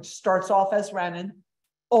hormone, which starts off as renin,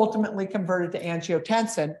 ultimately converted to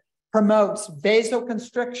angiotensin, promotes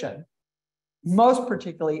vasoconstriction, most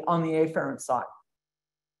particularly on the afferent side.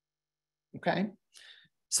 Okay?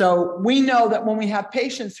 So we know that when we have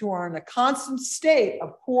patients who are in a constant state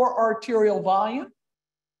of poor arterial volume,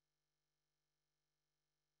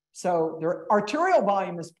 so their arterial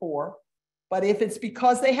volume is poor, but if it's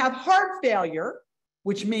because they have heart failure,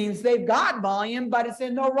 which means they've got volume, but it's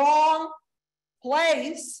in the wrong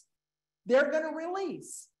place, they're going to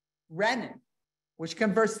release renin, which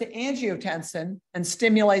converts to angiotensin and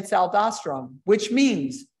stimulates aldosterone, which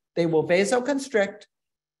means they will vasoconstrict,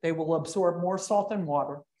 they will absorb more salt and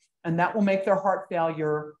water, and that will make their heart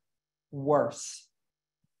failure worse.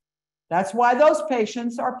 That's why those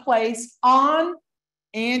patients are placed on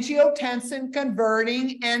angiotensin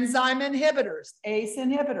converting enzyme inhibitors, ACE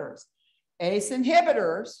inhibitors. ACE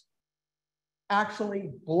inhibitors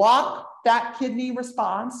actually block that kidney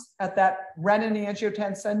response at that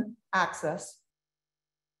renin-angiotensin axis,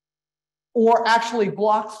 or actually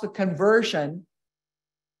blocks the conversion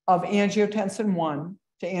of angiotensin 1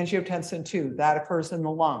 to angiotensin 2. That occurs in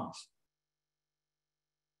the lungs.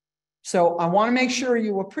 So I want to make sure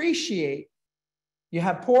you appreciate you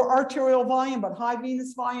have poor arterial volume, but high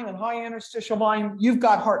venous volume and high interstitial volume, you've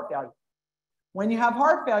got heart failure. When you have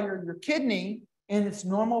heart failure, your kidney in its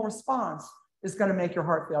normal response is going to make your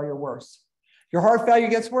heart failure worse. Your heart failure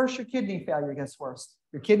gets worse, your kidney failure gets worse.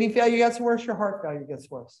 Your kidney failure gets worse, your heart failure gets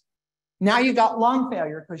worse. Now you got lung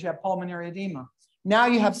failure because you have pulmonary edema. Now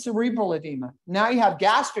you have cerebral edema. Now you have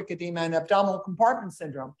gastric edema and abdominal compartment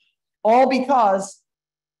syndrome, all because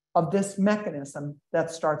of this mechanism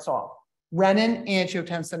that starts off. Renin,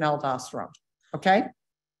 angiotensin, aldosterone. Okay?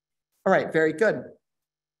 All right, very good.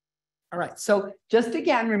 All right, so just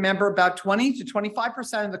again, remember about 20 to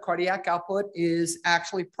 25% of the cardiac output is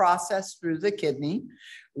actually processed through the kidney.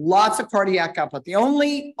 Lots of cardiac output. The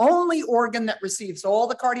only organ that receives all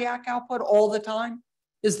the cardiac output all the time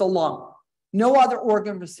is the lung. No other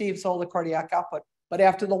organ receives all the cardiac output, but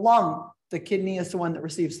after the lung, the kidney is the one that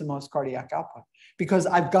receives the most cardiac output because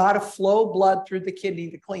I've got to flow blood through the kidney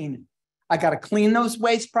to clean it. I got to clean those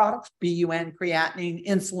waste products, BUN, creatinine,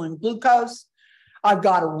 insulin, glucose. I've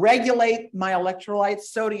got to regulate my electrolytes,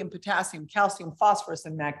 sodium, potassium, calcium, phosphorus,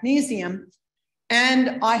 and magnesium.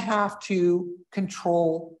 And I have to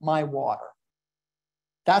control my water.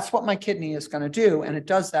 That's what my kidney is going to do. And it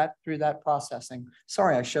does that through that processing.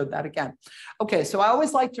 Sorry, I showed that again. Okay, so I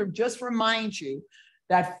always like to just remind you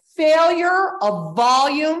that failure of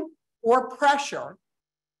volume or pressure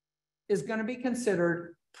is going to be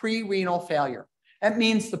considered pre-renal failure. That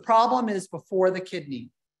means the problem is before the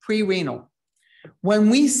kidney, pre-renal. When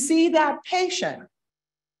we see that patient,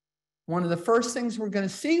 one of the first things we're going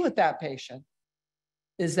to see with that patient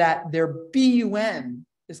is that their BUN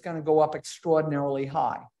is going to go up extraordinarily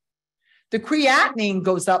high. The creatinine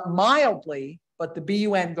goes up mildly, but the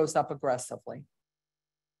BUN goes up aggressively.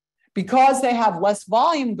 Because they have less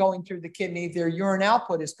volume going through the kidney, their urine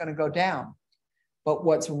output is going to go down. But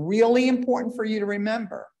what's really important for you to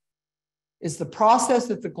remember is the process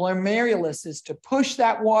that the glomerulus is to push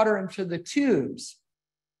that water into the tubes,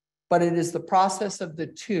 but it is the process of the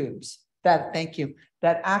tubes that, thank you,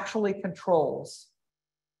 that actually controls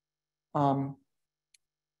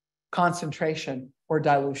concentration or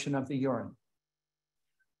dilution of the urine.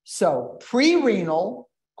 So pre-renal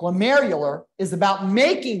glomerular is about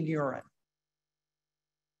making urine.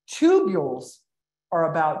 Tubules are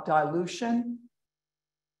about dilution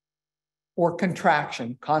or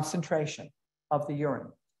contraction, concentration of the urine.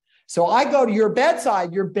 So I go to your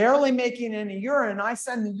bedside, you're barely making any urine, I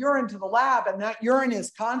send the urine to the lab and that urine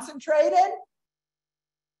is concentrated.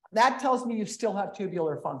 That tells me you still have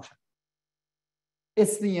tubular function.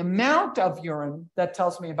 It's the amount of urine that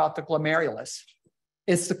tells me about the glomerulus.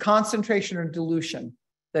 It's the concentration or dilution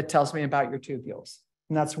that tells me about your tubules.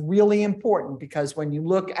 And that's really important because when you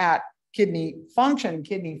look at kidney function,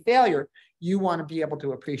 kidney failure, you want to be able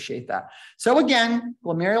to appreciate that. So again,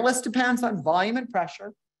 glomerulus depends on volume and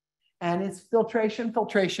pressure, and it's filtration,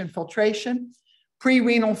 filtration, filtration.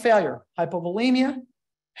 Pre-renal failure, hypovolemia,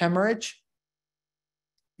 hemorrhage,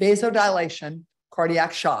 vasodilation,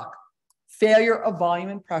 cardiac shock, failure of volume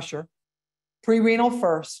and pressure, pre-renal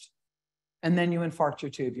first, and then you infarct your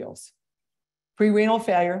tubules. Pre-renal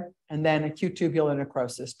failure, and then acute tubular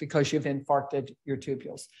necrosis because you've infarcted your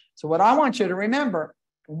tubules. So what I want you to remember,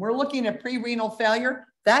 when we're looking at pre-renal failure,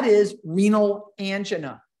 that is renal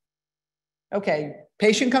angina. Okay,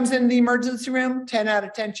 patient comes into the emergency room, 10 out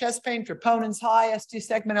of 10 chest pain, troponins high, ST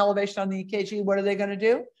segment elevation on the EKG. What are they going to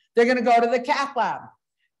do? They're going to go to the cath lab.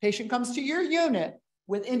 Patient comes to your unit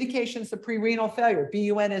with indications of pre-renal failure.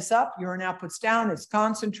 BUN is up, urine output's down, it's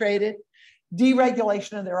concentrated,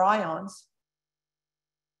 deregulation of their ions.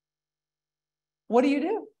 What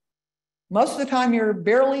do? Most of the time, you're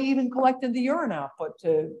barely even collecting the urine output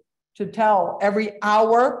to tell every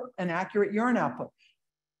hour an accurate urine output.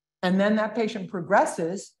 And then that patient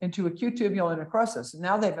progresses into acute tubular necrosis, and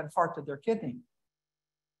now they've infarcted their kidney.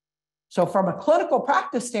 So from a clinical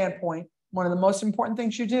practice standpoint, one of the most important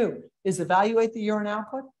things you do is evaluate the urine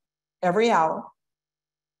output every hour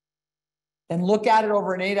and look at it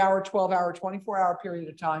over an 8-hour, 12-hour, 24-hour period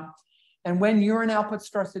of time. And when urine output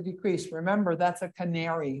starts to decrease, remember, that's a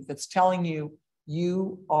canary that's telling you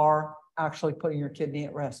you are actually putting your kidney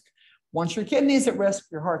at risk. Once your kidney is at risk,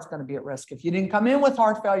 your heart's going to be at risk. If you didn't come in with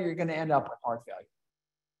heart failure, you're going to end up with heart failure.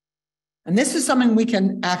 And this is something we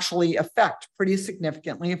can actually affect pretty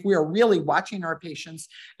significantly if we are really watching our patients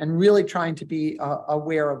and really trying to be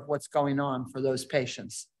aware of what's going on for those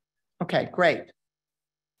patients. Okay, great.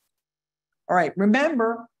 All right,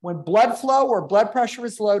 remember, when blood flow or blood pressure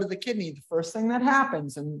is low to the kidney, the first thing that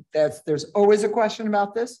happens, and there's always a question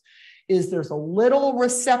about this, is there's a little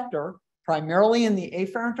receptor, primarily in the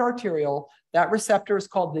afferent arteriole. That receptor is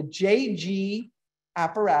called the JG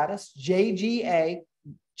apparatus, JGA,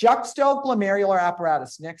 juxtaglomerular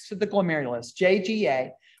apparatus, next to the glomerulus,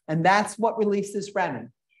 JGA, and that's what releases renin.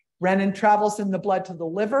 Renin travels in the blood to the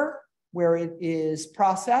liver, where it is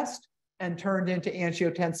processed and turned into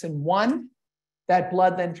angiotensin 1. That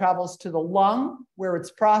blood then travels to the lung, where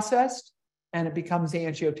it's processed, and it becomes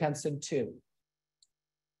angiotensin 2.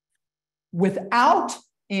 Without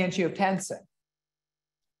angiotensin,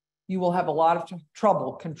 you will have a lot of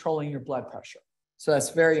trouble controlling your blood pressure. So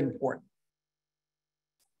that's very important.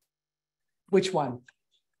 Which one?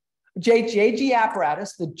 JG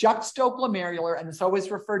apparatus, the juxtaglomerular, and it's always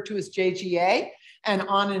referred to as JGA. And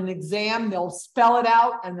on an exam, they'll spell it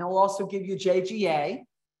out and they'll also give you JGA.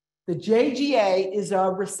 The JGA is a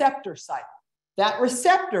receptor site. That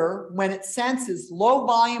receptor, when it senses low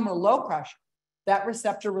volume or low pressure, that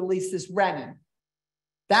receptor releases renin.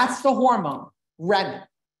 That's the hormone, renin.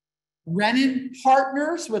 Renin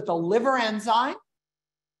partners with the liver enzyme.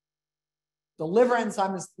 The liver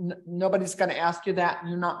enzyme is, nobody's going to ask you that, and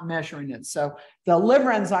you're not measuring it. So the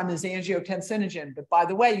liver enzyme is angiotensinogen. But by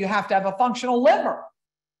the way, you have to have a functional liver.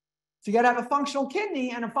 So you got to have a functional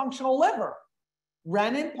kidney and a functional liver.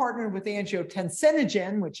 Renin partnered with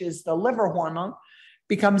angiotensinogen, which is the liver hormone,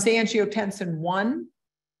 becomes angiotensin 1,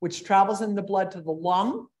 which travels in the blood to the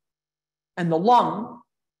lung, and the lung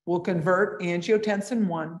will convert angiotensin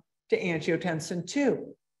 1 to angiotensin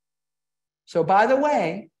 2. So by the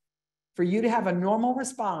way, for you to have a normal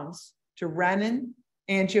response to renin,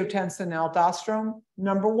 angiotensin, aldosterone,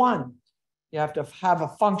 number one, you have to have a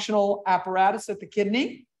functional apparatus at the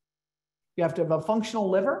kidney, you have to have a functional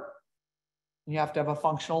liver, and you have to have a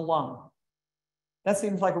functional lung. That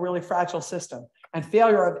seems like a really fragile system. And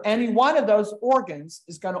failure of any one of those organs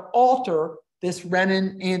is going to alter this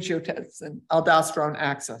renin, angiotensin, aldosterone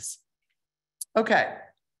axis. Okay.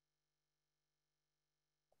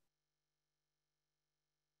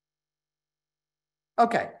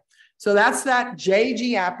 Okay, so that's that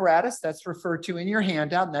JG apparatus that's referred to in your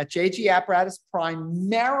handout. And that JG apparatus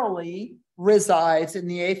primarily resides in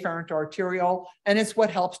the afferent arteriole, and it's what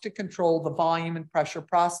helps to control the volume and pressure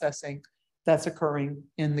processing that's occurring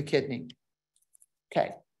in the kidney.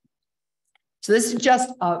 Okay, so this is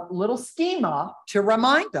just a little schema to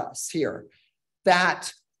remind us here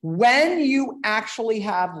that when you actually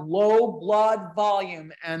have low blood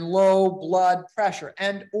volume and low blood pressure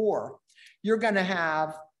and/or you're going to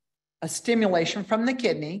have a stimulation from the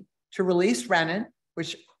kidney to release renin,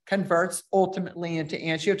 which converts ultimately into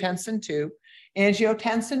angiotensin 2.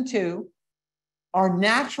 Angiotensin 2, our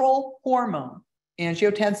natural hormone,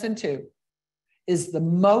 angiotensin 2, is the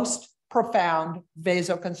most profound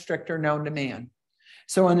vasoconstrictor known to man.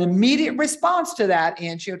 So an immediate response to that,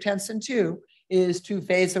 angiotensin 2, is to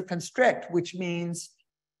vasoconstrict, which means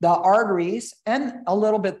the arteries and a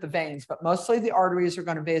little bit the veins, but mostly the arteries are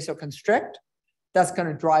going to vasoconstrict. That's going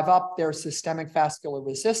to drive up their systemic vascular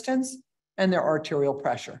resistance and their arterial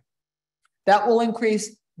pressure. That will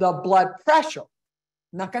increase the blood pressure.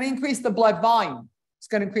 Not going to increase the blood volume. It's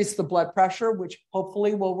going to increase the blood pressure, which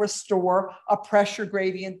hopefully will restore a pressure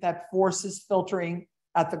gradient that forces filtering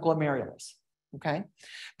at the glomerulus. Okay.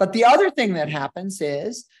 But the other thing that happens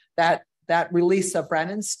is that that release of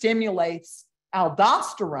renin stimulates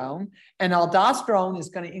aldosterone, and aldosterone is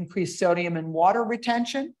going to increase sodium and water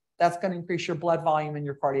retention. That's going to increase your blood volume and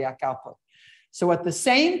your cardiac output. So at the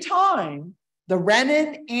same time, the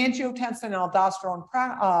renin, angiotensin,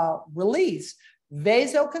 aldosterone release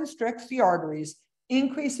vasoconstricts the arteries,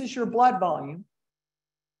 increases your blood volume.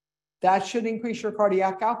 That should increase your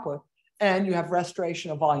cardiac output, and you have restoration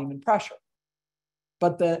of volume and pressure.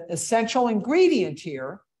 But the essential ingredient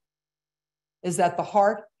here is that the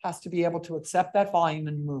heart has to be able to accept that volume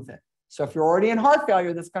and move it. So if you're already in heart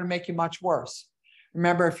failure, that's going to make you much worse.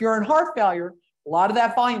 Remember, if you're in heart failure, a lot of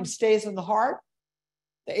that volume stays in the heart.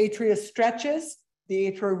 The atria stretches,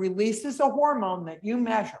 the atria releases a hormone that you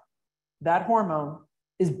measure. That hormone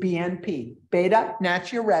is BNP, beta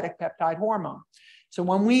natriuretic peptide hormone. So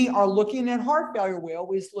when we are looking at heart failure, we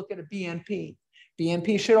always look at a BNP.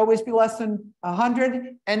 BNP should always be less than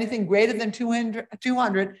 100. Anything greater than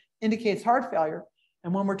 200 indicates heart failure.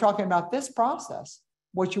 And when we're talking about this process,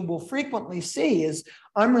 what you will frequently see is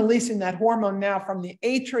I'm releasing that hormone now from the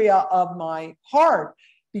atria of my heart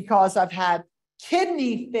because I've had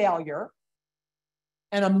kidney failure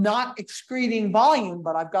and I'm not excreting volume,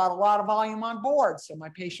 but I've got a lot of volume on board. So my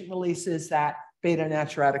patient releases that beta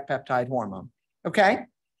natriuretic peptide hormone. Okay.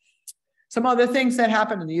 Some other things that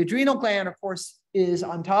happen in the adrenal gland, of course, is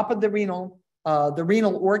on top of the renal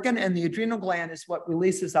organ, and the adrenal gland is what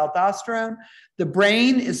releases aldosterone. The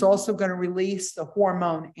brain is also going to release the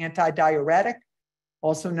hormone antidiuretic,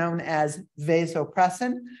 also known as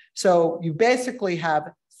vasopressin. So you basically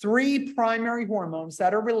have three primary hormones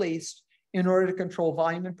that are released in order to control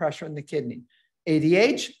volume and pressure in the kidney: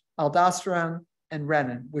 ADH, aldosterone, and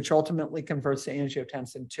renin, which ultimately converts to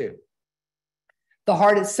angiotensin 2. The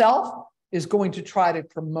heart itself is going to try to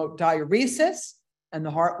promote diuresis, and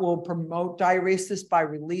the heart will promote diuresis by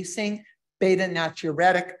releasing beta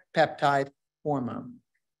natriuretic peptide hormone.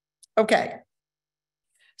 Okay.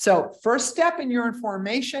 So first step in urine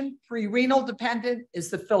formation, pre-renal dependent, is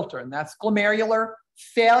the filter, and that's glomerular.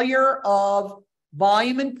 Failure of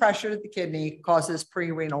volume and pressure to the kidney causes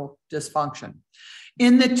pre-renal dysfunction.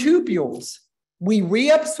 In the tubules, we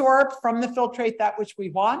reabsorb from the filtrate that which we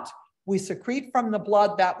want. We secrete from the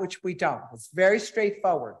blood that which we don't. It's very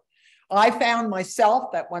straightforward. I found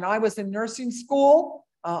myself that when I was in nursing school,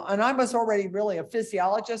 and I was already really a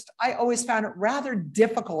physiologist, I always found it rather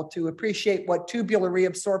difficult to appreciate what tubular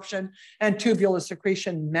reabsorption and tubular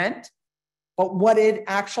secretion meant, but what it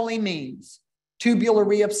actually means. Tubular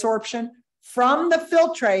reabsorption from the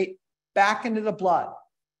filtrate back into the blood.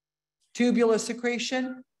 Tubular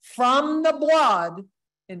secretion from the blood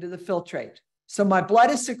into the filtrate. So my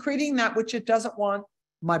blood is secreting that which it doesn't want.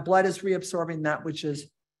 My blood is reabsorbing that which is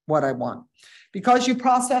what I want. Because you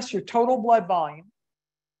process your total blood volume,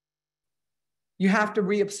 you have to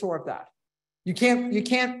reabsorb that. You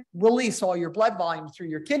can't release all your blood volume through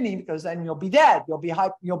your kidney, because then you'll be dead. You'll be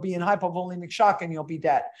in hypovolemic shock and you'll be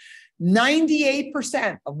dead.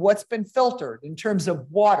 98% of what's been filtered in terms of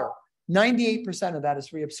water, 98% of that is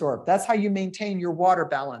reabsorbed. That's how you maintain your water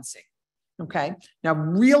balancing. Okay. Now,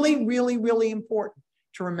 really, really, really important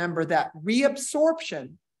to remember that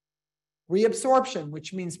reabsorption,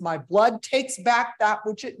 which means my blood takes back that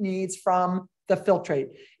which it needs from the filtrate,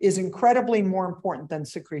 is incredibly more important than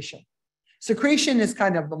secretion. Secretion is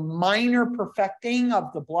kind of a minor perfecting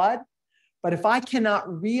of the blood, but if I cannot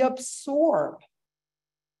reabsorb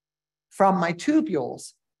from my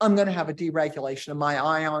tubules, I'm going to have a deregulation of my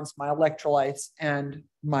ions, my electrolytes, and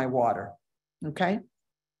my water. Okay?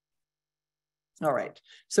 All right.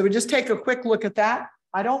 So we just take a quick look at that.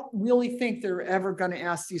 I don't really think they're ever going to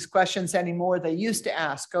ask these questions anymore. They used to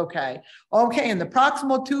ask, okay, in the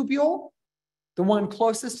proximal tubule, the one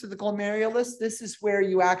closest to the glomerulus, this is where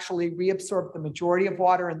you actually reabsorb the majority of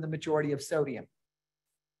water and the majority of sodium,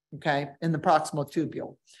 okay, in the proximal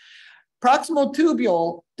tubule. Proximal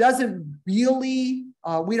tubule doesn't really,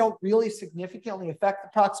 we don't really significantly affect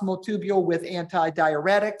the proximal tubule with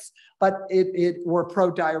antidiuretics, but or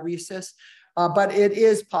prodiuresis, but it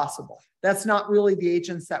is possible. That's not really the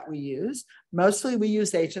agents that we use. Mostly we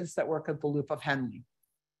use agents that work at the loop of Henle.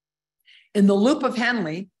 In the loop of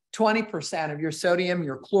Henle, 20% of your sodium,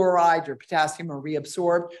 your chloride, your potassium are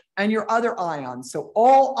reabsorbed, and your other ions. So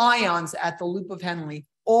all ions at the loop of Henle,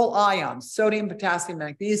 all ions, sodium, potassium,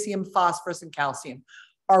 magnesium, phosphorus, and calcium,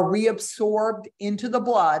 are reabsorbed into the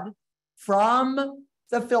blood from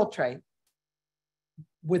the filtrate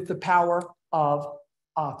with the power of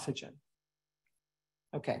oxygen.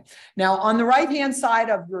 Okay, now on the right-hand side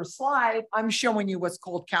of your slide, I'm showing you what's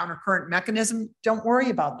called countercurrent mechanism. Don't worry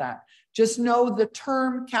about that. Just know the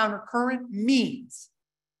term countercurrent means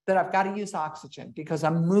that I've got to use oxygen because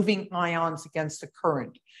I'm moving ions against a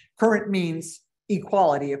current. Current means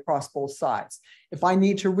equality across both sides. If I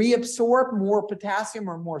need to reabsorb more potassium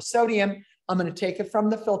or more sodium, I'm going to take it from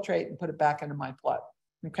the filtrate and put it back into my blood.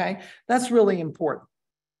 Okay, that's really important.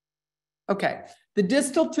 Okay, the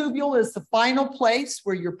distal tubule is the final place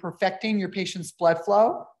where you're perfecting your patient's blood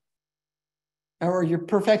flow, or you're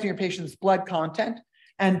perfecting your patient's blood content.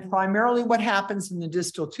 And primarily what happens in the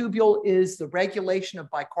distal tubule is the regulation of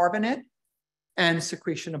bicarbonate and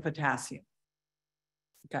secretion of potassium.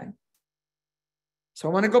 Okay. So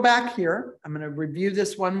I want to go back here. I'm going to review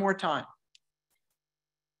this one more time.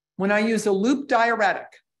 When I use a loop diuretic,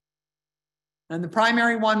 and the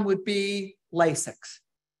primary one would be Lasix,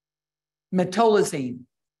 metolazine,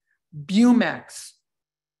 Bumex,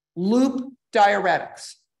 loop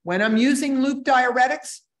diuretics. When I'm using loop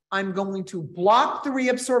diuretics, I'm going to block the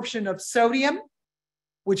reabsorption of sodium,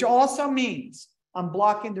 which also means I'm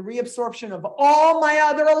blocking the reabsorption of all my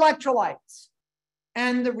other electrolytes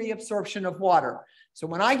and the reabsorption of water. So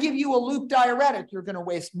when I give you a loop diuretic, you're going to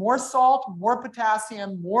waste more salt, more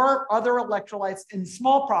potassium, more other electrolytes in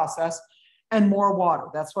small process, and more water.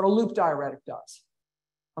 That's what a loop diuretic does.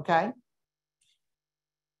 Okay?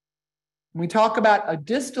 When we talk about a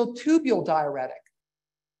distal tubule diuretic,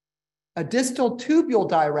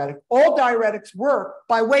 all diuretics work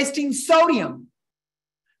by wasting sodium.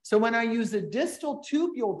 So when I use a distal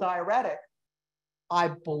tubule diuretic, I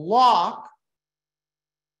block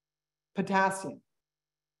potassium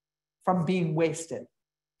from being wasted.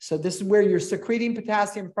 So this is where you're secreting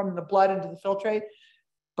potassium from the blood into the filtrate,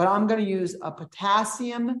 but I'm going to use a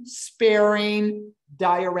potassium sparing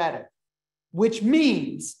diuretic, which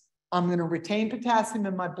means I'm going to retain potassium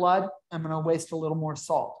in my blood. I'm going to waste a little more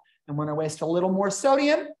salt. And when I waste a little more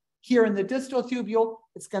sodium, here in the distal tubule,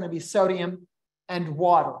 it's going to be sodium and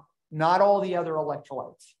water, not all the other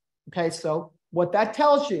electrolytes. Okay, so What that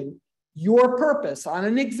tells you, your purpose on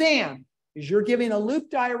an exam is you're giving a loop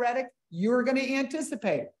diuretic, you're going to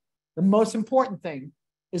anticipate. The most important thing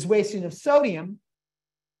is wasting of sodium,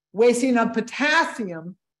 wasting of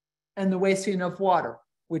potassium, and the wasting of water,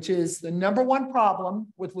 which is the number one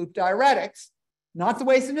problem with loop diuretics, not the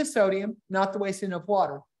wasting of sodium, not the wasting of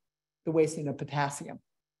water, the wasting of potassium.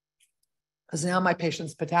 Because now my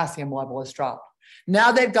patient's potassium level has dropped.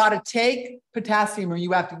 Now they've got to take potassium, or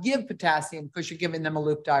you have to give potassium because you're giving them a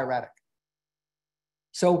loop diuretic.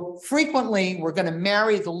 So frequently, we're going to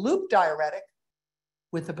marry the loop diuretic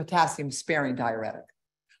with the potassium sparing diuretic.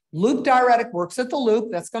 Loop diuretic works at the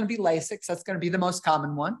loop. That's going to be Lasix. That's going to be the most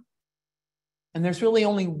common one. And there's really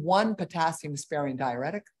only one potassium sparing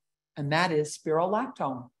diuretic, and that is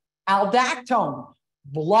spironolactone, aldactone,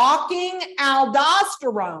 blocking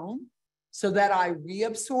aldosterone so that I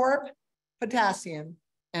reabsorb potassium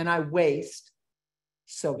and I waste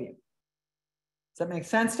sodium. Does that make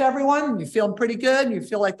sense to everyone? You feeling pretty good? You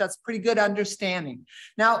feel like that's pretty good understanding.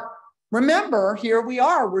 Now, remember, here we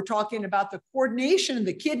are. We're talking about the coordination of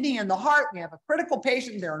the kidney and the heart. We have a critical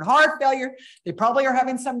patient. They're in heart failure. They probably are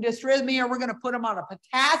having some dysrhythmia. We're going to put them on a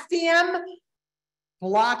potassium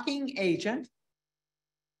blocking agent.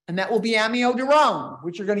 And that will be amiodarone,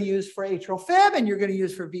 which you're going to use for atrial fib, and you're going to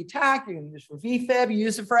use for VTAC, you're going to use for VFib, you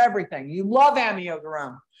use it for everything. You love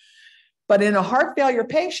amiodarone. But in a heart failure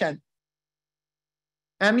patient,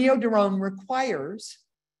 amiodarone requires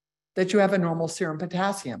that you have a normal serum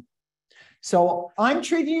potassium. So I'm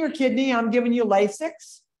treating your kidney, I'm giving you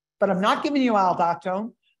Lasix, but I'm not giving you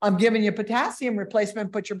aldactone. I'm giving you potassium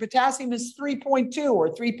replacement, but your potassium is 3.2 or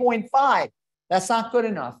 3.5. That's not good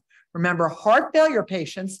enough. Remember, heart failure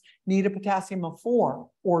patients need a potassium of 4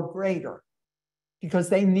 or greater because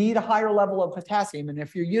they need a higher level of potassium. And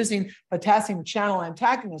if you're using potassium channel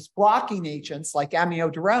antagonist blocking agents like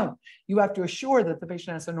amiodarone, you have to assure that the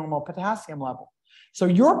patient has a normal potassium level. So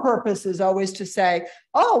your purpose is always to say,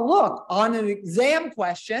 oh, look, on an exam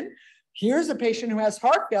question, here's a patient who has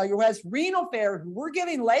heart failure, who has renal failure, who we're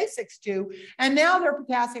giving Lasix to, and now their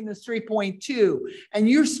potassium is 3.2, and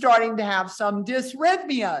you're starting to have some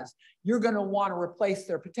dysrhythmias. You're going to want to replace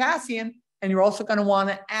their potassium, and you're also going to want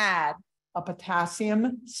to add a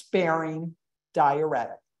potassium-sparing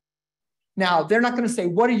diuretic. Now, they're not going to say,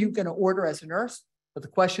 what are you going to order as a nurse? But the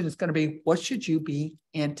question is going to be, what should you be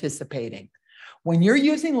anticipating? When you're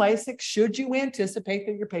using Lasix, should you anticipate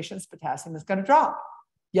that your patient's potassium is going to drop?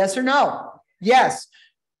 Yes or no? Yes.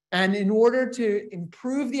 And in order to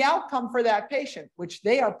improve the outcome for that patient, which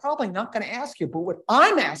they are probably not going to ask you, but what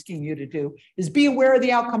I'm asking you to do is be aware of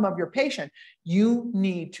the outcome of your patient. You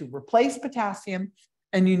need to replace potassium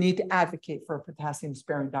and you need to advocate for a potassium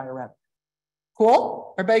sparing diuretic.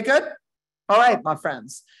 Cool? Everybody good? All right, my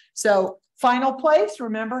friends. So final place,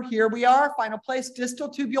 remember, here we are, final place, distal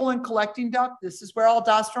tubule and collecting duct. This is where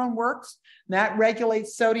aldosterone works. And that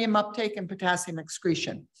regulates sodium uptake and potassium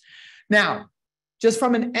excretion. Now, just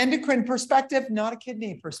from an endocrine perspective, not a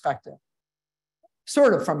kidney perspective,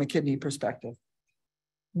 sort of from a kidney perspective.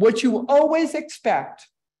 What you always expect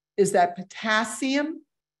is that potassium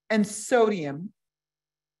and sodium,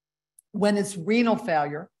 when it's renal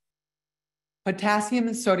failure, potassium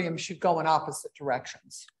and sodium should go in opposite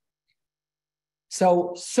directions.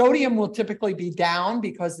 So sodium will typically be down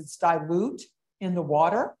because it's dilute in the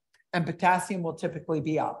water, and potassium will typically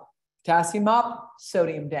be up. Potassium up,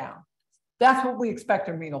 sodium down. That's what we expect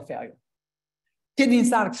in renal failure. Kidney's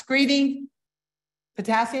not excreting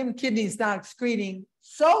potassium, kidney's not excreting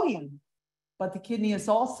sodium, but the kidney is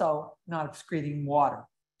also not excreting water.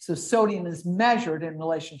 So sodium is measured in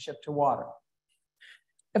relationship to water.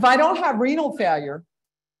 If I don't have renal failure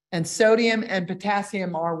and sodium and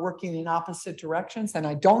potassium are working in opposite directions and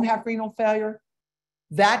I don't have renal failure,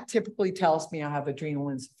 that typically tells me I have adrenal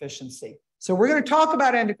insufficiency. So we're going to talk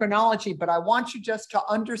about endocrinology, but I want you just to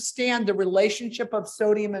understand the relationship of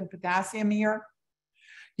sodium and potassium here.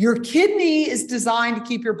 Your kidney is designed to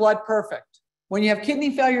keep your blood perfect. When you have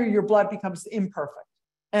kidney failure, your blood becomes imperfect.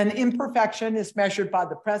 And imperfection is measured by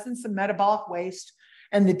the presence of metabolic waste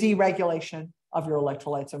and the deregulation of your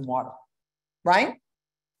electrolytes and water. Right?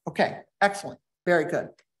 Okay, excellent. Very good.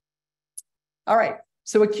 All right.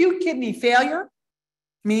 So acute kidney failure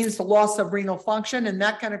means the loss of renal function, and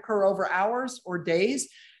that can occur over hours or days.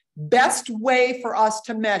 Best way for us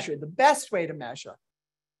to measure, the best way to measure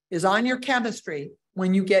is on your chemistry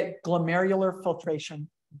when you get glomerular filtration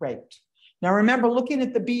rate. Now remember, looking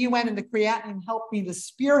at the BUN and the creatinine helped me to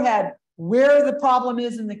spearhead where the problem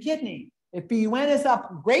is in the kidney. If BUN is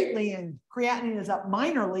up greatly and creatinine is up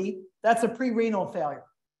minorly, that's a pre-renal failure.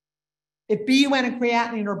 If BUN and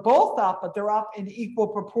creatinine are both up, but they're up in equal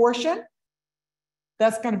proportion,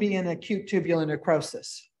 that's going to be an acute tubular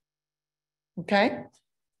necrosis. Okay?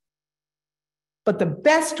 But the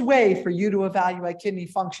best way for you to evaluate kidney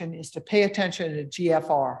function is to pay attention to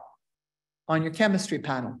GFR on your chemistry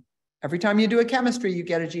panel. Every time you do a chemistry, you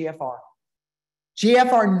get a GFR.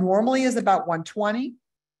 GFR normally is about 120.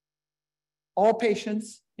 All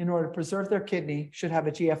patients, in order to preserve their kidney, should have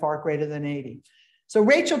a GFR greater than 80. So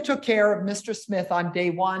Rachel took care of Mr. Smith on day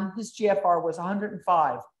 1. His GFR was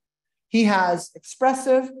 105. He has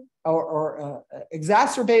expressive or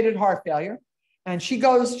exacerbated heart failure. And she's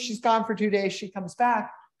gone for 2 days, she comes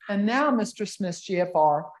back, and now Mr. Smith's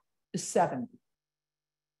GFR is 70.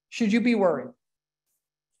 Should you be worried?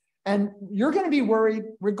 And you're going to be worried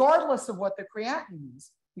regardless of what the creatinine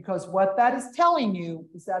is, because what that is telling you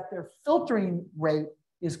is that their filtering rate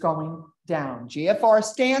is going down. GFR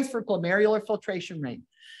stands for glomerular filtration rate.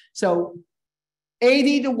 So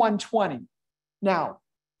 80 to 120. Now,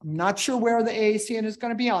 I'm not sure where the AACN is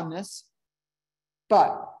going to be on this,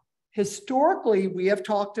 but historically, we have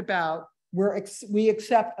talked about we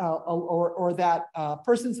accept that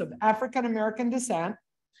persons of African American descent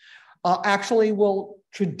actually will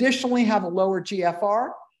traditionally have a lower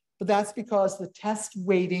GFR, but that's because the test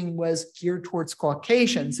weighting was geared towards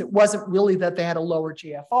Caucasians. It wasn't really that they had a lower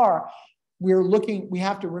GFR. We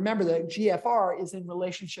have to remember that GFR is in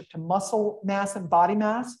relationship to muscle mass and body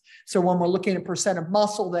mass. So when we're looking at percent of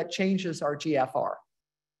muscle, that changes our GFR.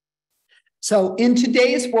 So in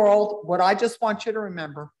today's world, what I just want you to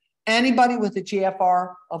remember, anybody with a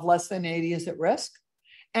GFR of less than 80 is at risk.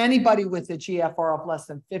 Anybody with a GFR of less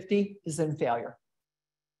than 50 is in failure.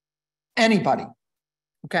 Anybody,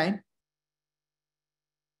 okay?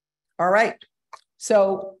 All right,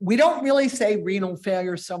 so we don't really say renal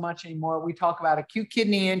failure so much anymore. We talk about acute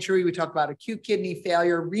kidney injury, we talk about acute kidney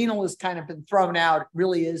failure. Renal has kind of been thrown out, it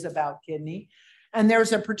really is about kidney. And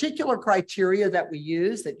there's a particular criteria that we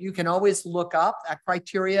use that you can always look up. That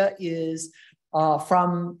criteria is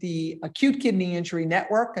from the Acute Kidney Injury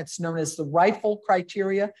Network. It's known as the Rifle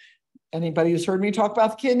criteria. Anybody who's heard me talk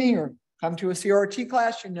about the kidney or come to a CRT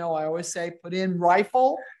class, you know I always say put in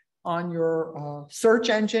Rifle on your search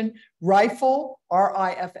engine. Rifle,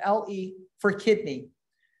 R-I-F-L-E, for kidney.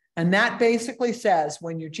 And that basically says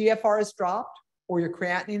when your GFR is dropped, or your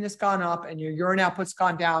creatinine has gone up and your urine output's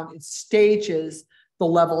gone down, it stages the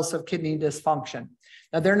levels of kidney dysfunction.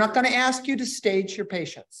 Now, they're not going to ask you to stage your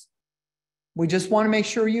patients. We just want to make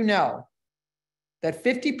sure you know that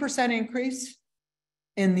 50% increase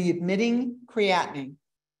in the admitting creatinine,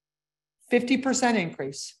 50%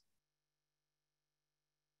 increase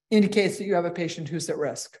indicates that you have a patient who's at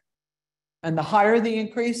risk. And the higher the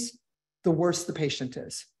increase, the worse the patient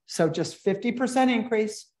is. So just 50%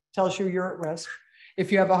 increase tells you you're at risk.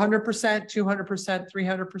 If you have 100%, 200%,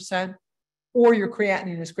 300%, or your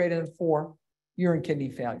creatinine is greater than 4, you're in kidney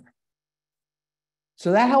failure.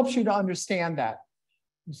 So that helps you to understand that.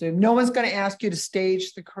 So no one's going to ask you to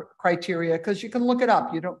stage the criteria because you can look it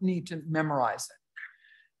up. You don't need to memorize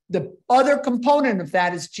it. The other component of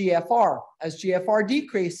that is GFR. As GFR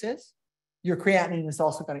decreases, your creatinine is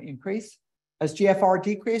also going to increase. As GFR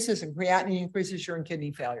decreases and creatinine increases, you're in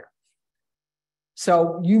kidney failure.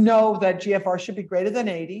 So you know that GFR should be greater than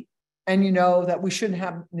 80, and you know that we shouldn't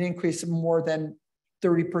have an increase of more than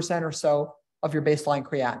 30% or so of your baseline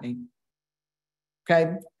creatinine.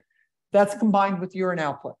 Okay, that's combined with urine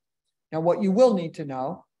output. Now, what you will need to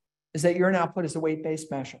know is that urine output is a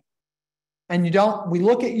weight-based measure. And we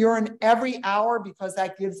look at urine every hour because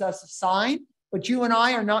that gives us a sign, but you and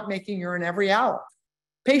I are not making urine every hour.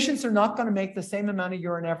 Patients are not going to make the same amount of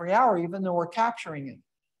urine every hour, even though we're capturing it.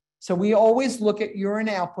 So we always look at urine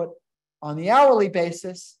output on the hourly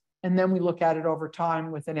basis, and then we look at it over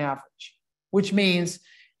time with an average, which means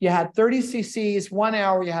you had 30 cc's 1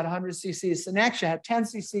 hour, you had 100 cc's the next, you had 10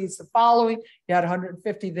 cc's the following, you had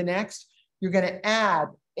 150 the next. You're going to add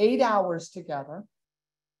 8 hours together,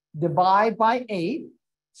 divide by 8,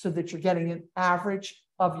 so that you're getting an average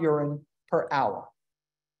of urine per hour.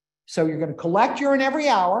 So you're going to collect urine every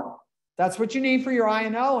hour. That's what you need for your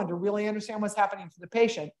I&O and to really understand what's happening to the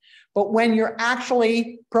patient. But when you're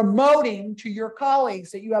actually promoting to your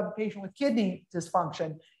colleagues that you have a patient with kidney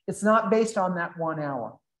dysfunction, it's not based on that 1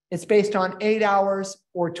 hour. It's based on 8 hours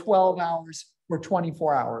or 12 hours or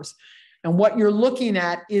 24 hours. And what you're looking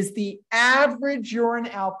at is the average urine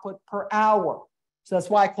output per hour. So that's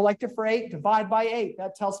why I collect it for 8, divide by 8.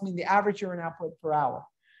 That tells me the average urine output per hour.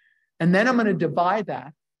 And then I'm going to divide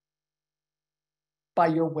that by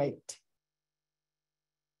your weight.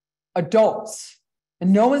 Adults,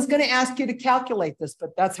 and no one's going to ask you to calculate this,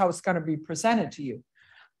 but that's how it's going to be presented to you.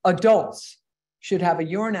 Adults, should have a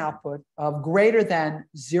urine output of greater than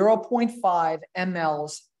 0.5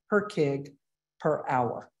 mLs per kg per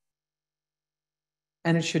hour.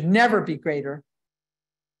 And it should never be greater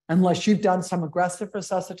unless you've done some aggressive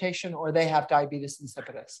resuscitation or they have diabetes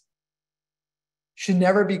insipidus. Should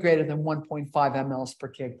never be greater than 1.5 mLs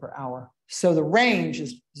per kg per hour. So the range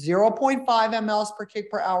is 0.5 mLs per kg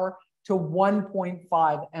per hour to 1.5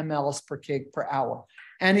 mLs per kg per hour.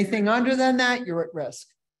 Anything under than that, you're at risk.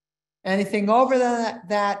 Anything over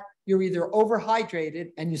that, you're either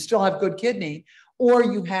overhydrated and you still have good kidney, or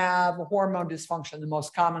you have a hormone dysfunction, the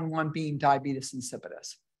most common one being diabetes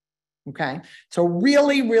insipidus. Okay, so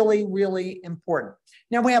really, really, really important.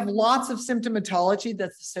 Now we have lots of symptomatology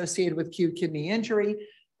that's associated with acute kidney injury.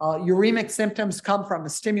 Uremic symptoms come from a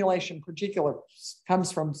stimulation, particular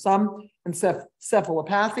comes from some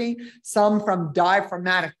encephalopathy, some from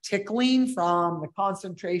diaphragmatic tickling from the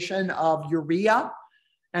concentration of urea.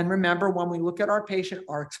 And remember, when we look at our patient,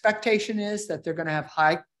 our expectation is that they're going to have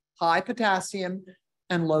high potassium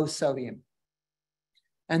and low sodium.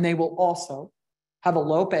 And they will also have a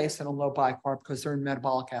low base and a low bicarb because they're in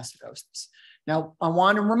metabolic acidosis. Now, I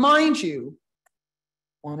want to remind you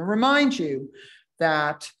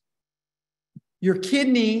that your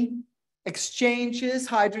kidney exchanges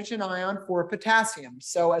hydrogen ion for potassium.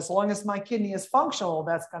 So as long as my kidney is functional,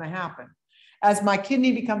 that's going to happen. As my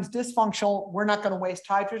kidney becomes dysfunctional, we're not going to waste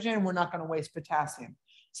hydrogen, we're not going to waste potassium.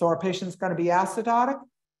 So our patient's going to be acidotic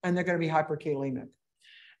and they're going to be hyperkalemic.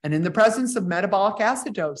 And in the presence of metabolic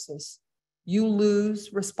acidosis, you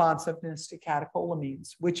lose responsiveness to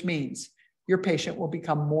catecholamines, which means your patient will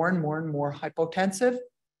become more and more and more hypotensive,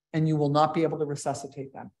 and you will not be able to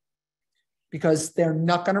resuscitate them because they're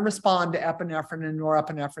not going to respond to epinephrine and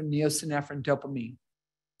norepinephrine, neosynephrine, dopamine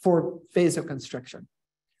for vasoconstriction.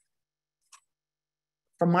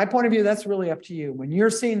 From my point of view, that's really up to you. When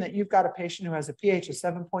you're seeing that you've got a patient who has a pH of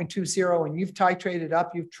 7.20 and you've titrated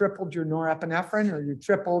up, you've tripled your norepinephrine or you've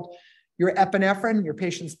tripled your epinephrine, your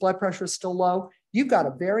patient's blood pressure is still low, you've got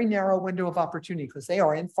a very narrow window of opportunity because they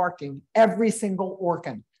are infarcting every single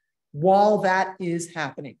organ while that is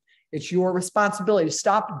happening. It's your responsibility to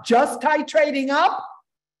stop just titrating up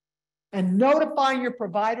and notifying your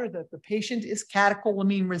provider that the patient is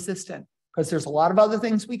catecholamine resistant, because there's a lot of other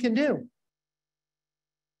things we can do.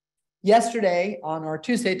 Yesterday on our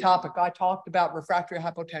Tuesday topic, I talked about refractory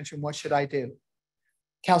hypotension. What should I do?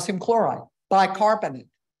 Calcium chloride, bicarbonate,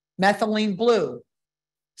 methylene blue,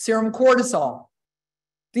 serum cortisol.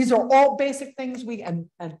 These are all basic things and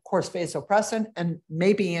of course, vasopressin and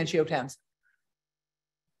maybe angiotensin.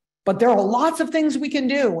 But there are lots of things we can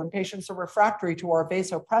do when patients are refractory to our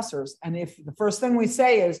vasopressors. And if the first thing we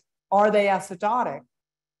say is, are they acidotic?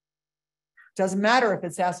 Doesn't matter if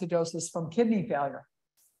it's acidosis from kidney failure.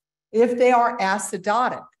 If they are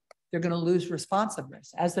acidotic, they're going to lose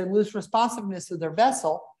responsiveness. As they lose responsiveness to their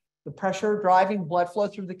vessel, the pressure driving blood flow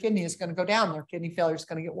through the kidney is going to go down. Their kidney failure is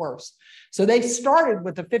going to get worse. So they started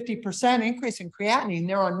with a 50% increase in creatinine.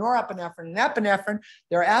 They're on norepinephrine and epinephrine.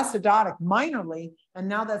 They're acidotic minorly. And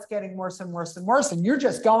now that's getting worse and worse and worse. And you're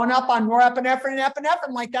just going up on norepinephrine and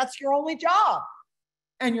epinephrine like that's your only job.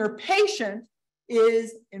 And your patient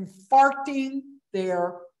is infarcting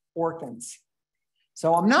their organs.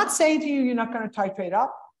 So I'm not saying to you, you're not going to titrate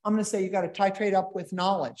up. I'm going to say you got to titrate up with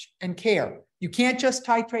knowledge and care. You can't just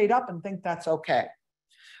titrate up and think that's okay.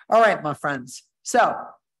 All right, my friends. So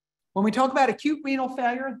when we talk about acute renal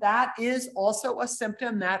failure, that is also a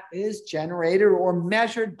symptom that is generated or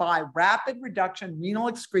measured by rapid reduction renal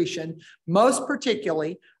excretion, most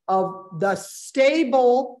particularly of the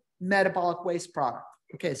stable metabolic waste product.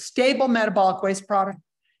 Okay, stable metabolic waste product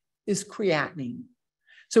is creatinine.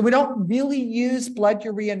 So we don't really use blood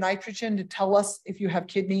urea nitrogen to tell us if you have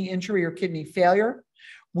kidney injury or kidney failure.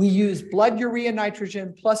 We use blood urea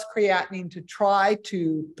nitrogen plus creatinine to try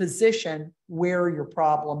to position where your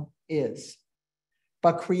problem is.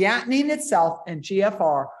 But creatinine itself and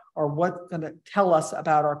GFR are what's going to tell us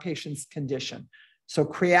about our patient's condition. So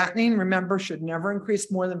creatinine, remember, should never increase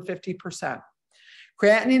more than 50%.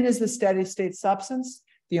 Creatinine is the steady state substance.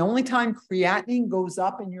 The only time creatinine goes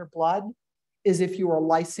up in your blood is if you are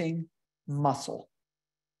lysing muscle.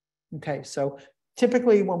 Okay, so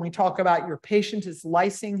typically when we talk about your patient is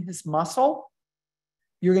lysing his muscle,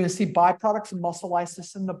 you're going to see byproducts of muscle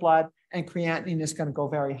lysis in the blood, and creatinine is going to go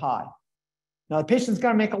very high. Now, the patient's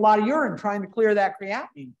going to make a lot of urine trying to clear that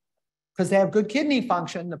creatinine because they have good kidney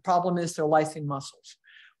function. The problem is they're lysing muscles.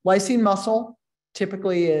 Lysing muscle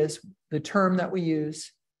typically is the term that we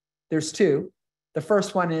use. There's two. The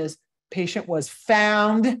first one is patient was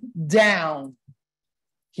found down.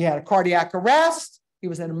 He had a cardiac arrest. He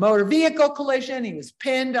was in a motor vehicle collision. He was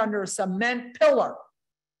pinned under a cement pillar,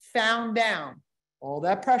 found down. All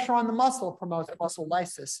that pressure on the muscle promotes muscle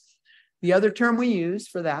lysis. The other term we use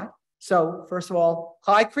for that. So first of all,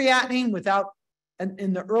 high creatinine without,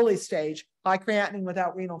 in the early stage, high creatinine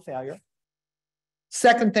without renal failure.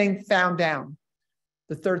 Second thing, found down.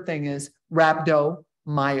 The third thing is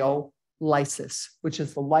rhabdomyolysis, which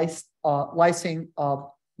is the lysing of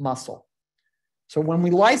muscle. So when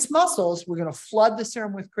we lyse muscles, we're going to flood the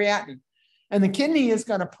serum with creatinine. And the kidney is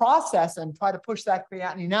going to process and try to push that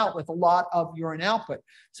creatinine out with a lot of urine output.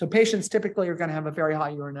 So patients typically are going to have a very high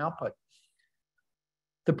urine output.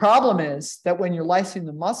 The problem is that when you're lysing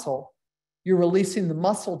the muscle, you're releasing the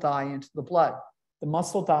muscle dye into the blood. The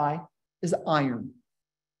muscle dye is iron.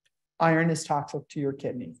 Iron is toxic to your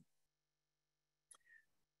kidney.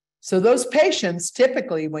 So those patients,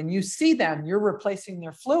 typically, when you see them, you're replacing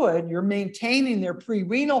their fluid, you're maintaining their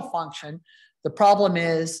pre-renal function. The problem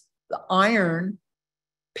is the iron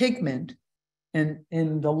pigment in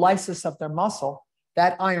the lysis of their muscle,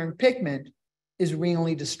 that iron pigment is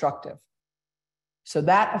renally destructive. So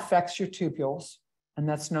that affects your tubules, and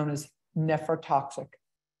that's known as nephrotoxic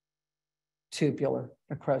tubular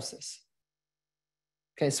necrosis.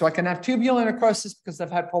 Okay, so I can have tubular necrosis because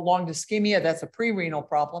I've had prolonged ischemia. That's a pre-renal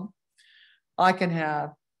problem. I can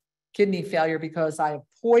have kidney failure because I have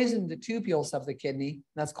poisoned the tubules of the kidney.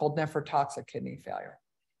 That's called nephrotoxic kidney failure.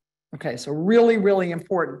 Okay, so really, really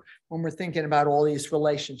important when we're thinking about all these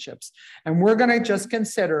relationships. And we're going to just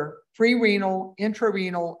consider pre-renal,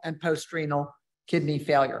 intrarenal, and post-renal kidney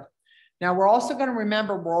failure. Now, we're also going to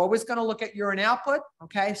remember, we're always going to look at urine output.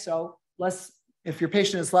 Okay, so if your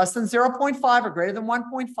patient is less than 0.5 or greater than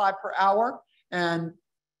 1.5 per hour, and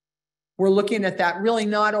we're looking at that really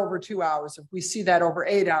not over 2 hours. If we see that over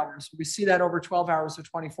 8 hours, if we see that over 12 hours or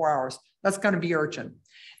 24 hours, that's going to be urgent.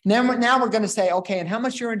 Now we're going to say, okay, and how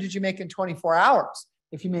much urine did you make in 24 hours?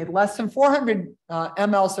 If you made less than 400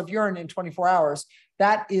 mLs of urine in 24 hours,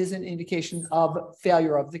 that is an indication of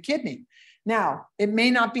failure of the kidney. Now, it may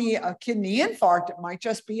not be a kidney infarct. It might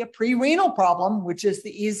just be a pre-renal problem, which is the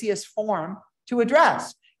easiest form to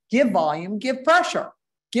address. Give volume, give pressure,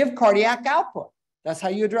 give cardiac output. That's how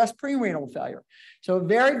you address pre-renal failure. So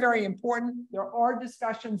very, very important. There are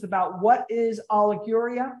discussions about what is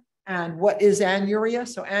oliguria and what is anuria.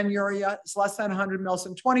 So anuria is less than 100 mils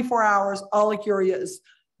in 24 hours. Oliguria is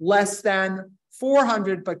less than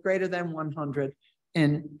 400, but greater than 100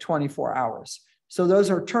 in 24 hours. So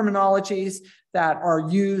those are terminologies that are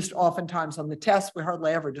used oftentimes on the test. We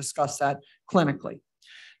hardly ever discuss that clinically.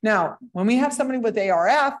 Now, when we have somebody with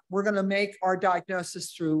ARF, we're going to make our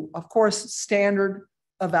diagnosis through, of course, standard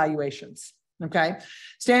evaluations. Okay,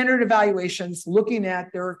 standard evaluations looking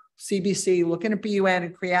at their CBC, looking at BUN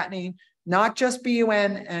and creatinine, not just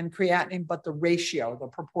BUN and creatinine, but the ratio, the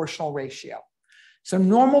proportional ratio. So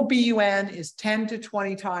normal BUN is 10 to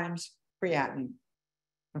 20 times creatinine.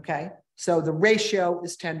 Okay, so the ratio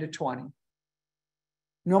is 10 to 20.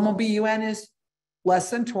 Normal BUN is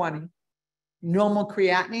less than 20. Normal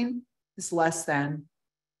creatinine is less than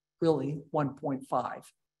really 1.5.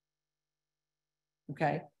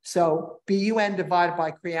 Okay, so BUN divided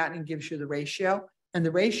by creatinine gives you the ratio, and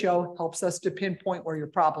the ratio helps us to pinpoint where your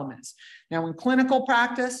problem is. Now, in clinical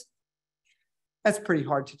practice, that's pretty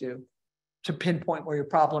hard to do, to pinpoint where your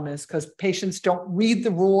problem is, because patients don't read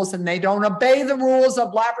the rules and they don't obey the rules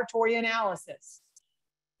of laboratory analysis.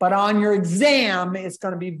 But on your exam, it's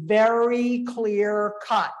going to be very clear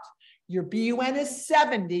cut. Your BUN is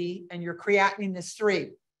 70 and your creatinine is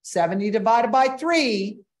 3. 70 divided by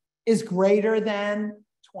 3 is greater than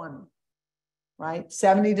 20, right?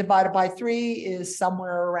 70 divided by 3 is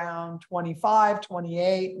somewhere around 25,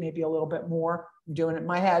 28, maybe a little bit more. I'm doing it in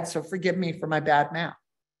my head, so forgive me for my bad math.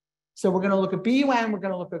 So we're going to look at BUN, we're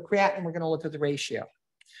going to look at creatinine, we're going to look at the ratio.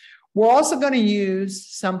 We're also going to use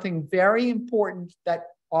something very important that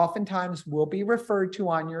oftentimes will be referred to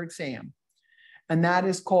on your exam, and that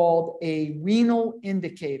is called a renal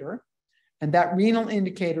indicator. And that renal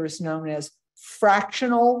indicator is known as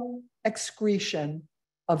fractional excretion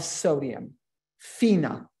of sodium,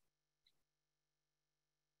 FeNA.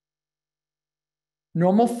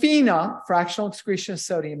 Normal FeNA, fractional excretion of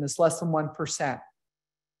sodium, is less than 1%.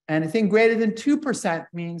 Anything greater than 2%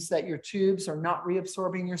 means that your tubes are not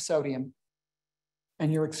reabsorbing your sodium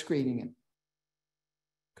and you're excreting it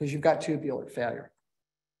because you've got tubular failure.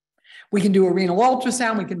 We can do a renal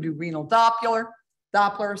ultrasound. We can do renal Doppler.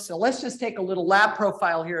 So let's just take a little lab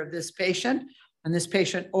profile here of this patient and this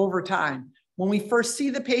patient over time. When we first see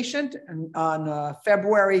the patient on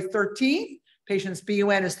February 13th, patient's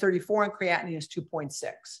BUN is 34 and creatinine is 2.6.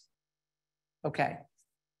 Okay.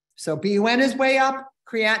 So BUN is way up,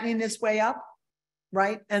 creatinine is way up,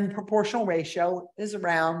 right? And proportional ratio is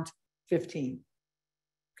around 15.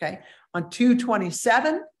 Okay. On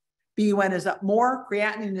 227, BUN is up more,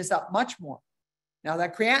 creatinine is up much more. Now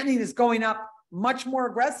that creatinine is going up much more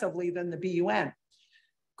aggressively than the BUN.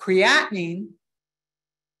 Creatinine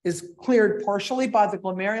is cleared partially by the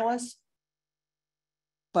glomerulus,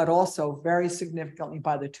 but also very significantly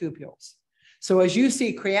by the tubules. So as you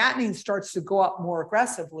see creatinine starts to go up more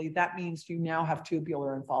aggressively, that means you now have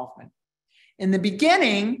tubular involvement. In the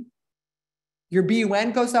beginning, your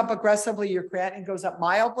BUN goes up aggressively, your creatinine goes up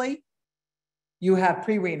mildly, you have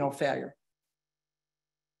pre-renal failure.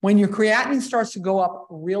 When your creatinine starts to go up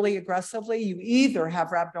really aggressively, you either have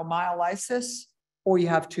rhabdomyolysis or you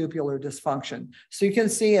have tubular dysfunction. So you can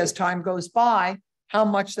see as time goes by, how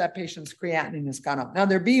much that patient's creatinine has gone up. Now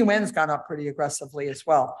their BUN has gone up pretty aggressively as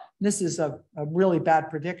well. This is a really bad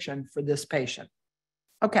prediction for this patient.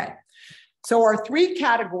 Okay, so our three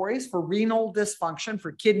categories for renal dysfunction,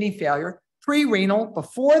 for kidney failure: pre-renal,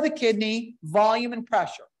 before the kidney, volume and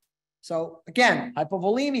pressure. So again,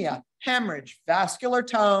 hypovolemia, hemorrhage, vascular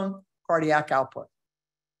tone, cardiac output,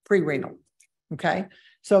 pre-renal, okay?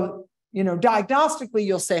 So, you know, diagnostically,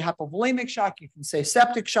 you'll say hypovolemic shock, you can say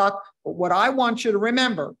septic shock, but what I want you to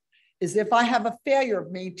remember is if I have a failure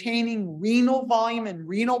of maintaining renal volume and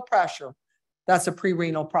renal pressure, that's a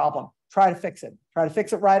pre-renal problem. Try to fix it. Try to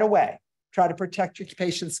fix it right away. Try to protect your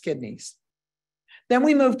patient's kidneys. Then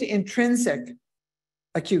we move to intrinsic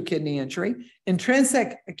acute kidney injury.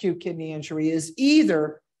 Intrinsic acute kidney injury is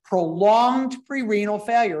either prolonged pre-renal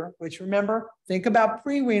failure, which remember, think about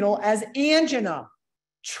pre-renal as angina.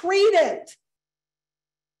 Treat it.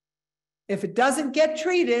 If it doesn't get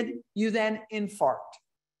treated, you then infarct.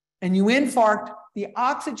 And you infarct the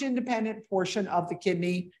oxygen-dependent portion of the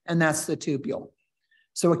kidney, and that's the tubule.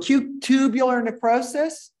 So acute tubular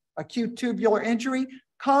necrosis, acute tubular injury,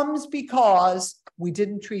 comes because we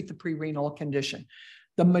didn't treat the pre-renal condition.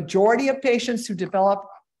 The majority of patients who develop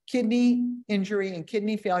kidney injury and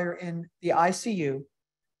kidney failure in the ICU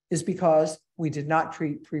is because we did not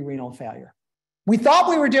treat pre-renal failure. We thought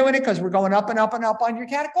we were doing it because we're going up and up and up on your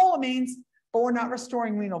catecholamines, but we're not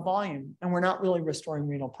restoring renal volume and we're not really restoring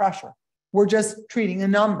renal pressure. We're just treating a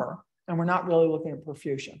number and we're not really looking at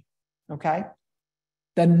perfusion, okay?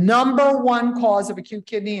 The number one cause of acute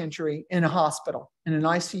kidney injury in a hospital, in an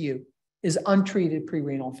ICU, is untreated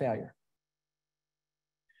pre-renal failure.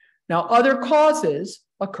 Now, other causes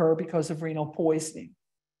occur because of renal poisoning,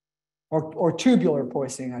 or tubular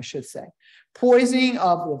poisoning, I should say. Poisoning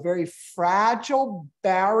of the very fragile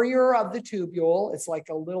barrier of the tubule. It's like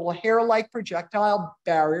a little hair-like projectile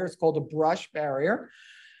barrier. It's called a brush barrier.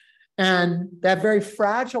 And that very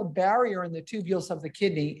fragile barrier in the tubules of the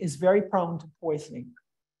kidney is very prone to poisoning.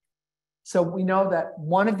 So we know that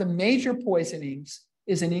one of the major poisonings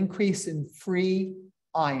is an increase in free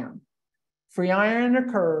iron. Free iron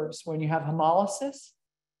occurs when you have hemolysis.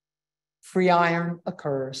 Free iron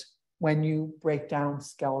occurs when you break down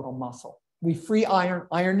skeletal muscle. We free iron.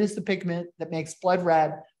 Iron is the pigment that makes blood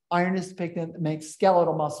red. Iron is the pigment that makes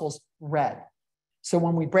skeletal muscles red. So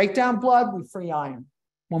when we break down blood, we free iron.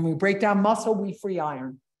 When we break down muscle, we free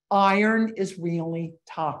iron. Iron is really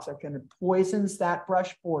toxic and it poisons that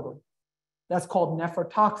brush border. That's called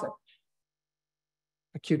nephrotoxic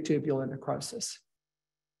acute tubular necrosis.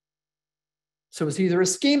 So it's either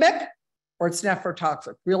ischemic or it's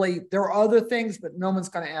nephrotoxic. Really, there are other things, but no one's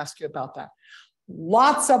going to ask you about that.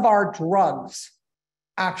 Lots of our drugs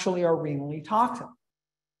actually are renally toxic.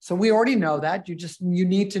 So we already know that. You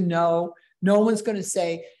need to know. No one's going to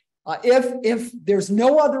say, if there's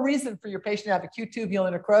no other reason for your patient to have acute tubular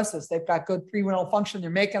necrosis, they've got good pre-renal function, they're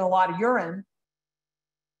making a lot of urine,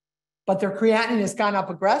 but their creatinine has gone up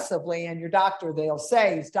aggressively, and your doctor, they'll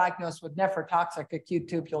say he's diagnosed with nephrotoxic acute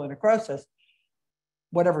tubular necrosis.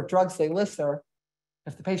 Whatever drugs they list there,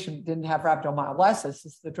 if the patient didn't have rhabdomyolysis,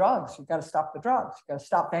 it's the drugs. You've got to stop the drugs. You've got to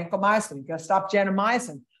stop vancomycin. You've got to stop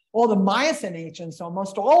gentamicin. All the myosin agents,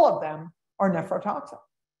 almost all of them, are nephrotoxic.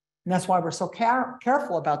 And that's why we're so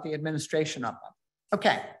careful about the administration of them.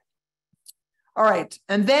 Okay. All right.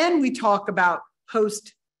 And then we talk about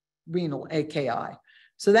post-renal AKI.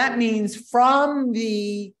 So that means from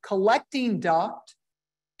the collecting duct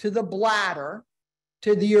to the bladder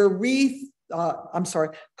to the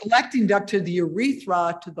collecting duct to the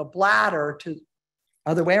urethra to the bladder to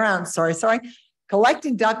other way around. Sorry.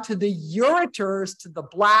 Collecting duct to the ureters to the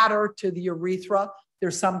bladder to the urethra.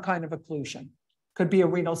 There's some kind of occlusion. Could be a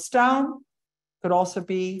renal stone. Could also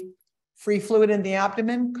be free fluid in the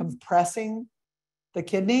abdomen compressing the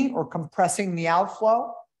kidney or compressing the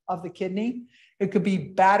outflow of the kidney. It could be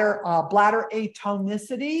bladder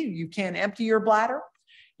atonicity. You can't empty your bladder.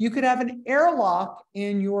 You could have an airlock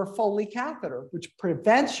in your Foley catheter, which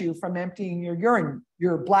prevents you from emptying your urine.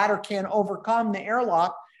 Your bladder can't overcome the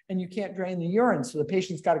airlock and you can't drain the urine. So the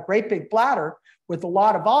patient's got a great big bladder with a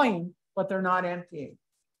lot of volume, but they're not emptying.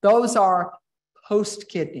 Those are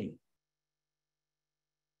post-kidney.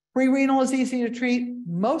 Pre-renal is easy to treat.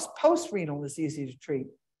 Most post-renal is easy to treat.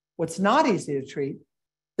 What's not easy to treat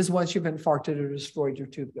is once you've infarcted or destroyed your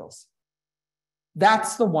tubules.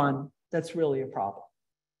 That's the one that's really a problem.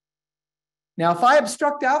 Now, if I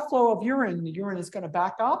obstruct outflow of urine, the urine is going to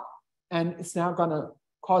back up and it's now going to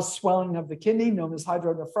cause swelling of the kidney, known as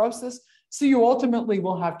hydronephrosis. So you ultimately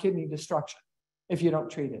will have kidney destruction if you don't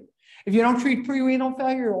treat it. If you don't treat pre-renal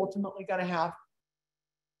failure, you're ultimately going to have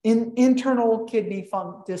internal kidney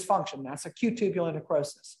dysfunction. That's acute tubular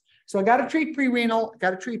necrosis. So I got to treat pre-renal, I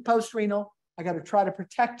got to treat post-renal, I got to try to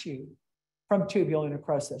protect you from tubular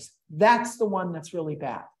necrosis. That's the one that's really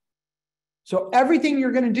bad. So everything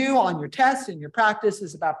you're going to do on your test and your practice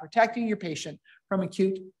is about protecting your patient from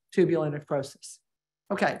acute tubular necrosis.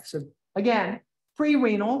 Okay, so again,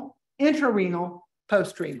 pre-renal, intrarenal,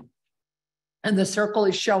 post-renal. And the circle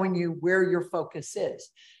is showing you where your focus is.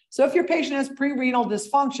 So if your patient has pre-renal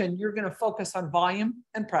dysfunction, you're going to focus on volume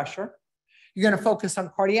and pressure. You're going to focus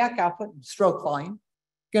on cardiac output and stroke volume.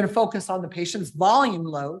 You're going to focus on the patient's volume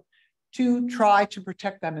load to try to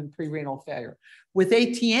protect them in pre-renal failure. With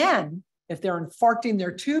ATN, if they're infarcting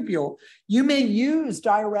their tubule, you may use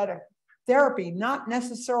diuretic therapy, not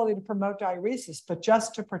necessarily to promote diuresis, but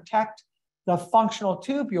just to protect the functional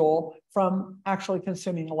tubule from actually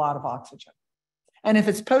consuming a lot of oxygen. And if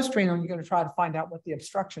it's post-renal, you're going to try to find out what the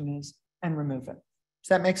obstruction is and remove it. Does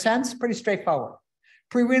that make sense? Pretty straightforward.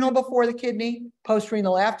 Pre-renal before the kidney,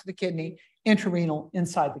 post-renal after the kidney, intrarenal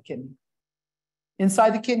inside the kidney.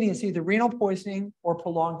 Inside the kidney is either renal poisoning or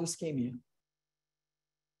prolonged ischemia.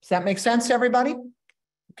 Does that make sense to everybody?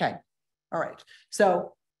 Okay. All right.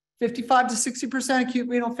 So 55 to 60% acute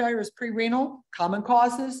renal failure is pre-renal. Common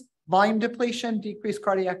causes: volume depletion, decreased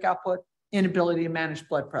cardiac output, inability to manage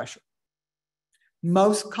blood pressure.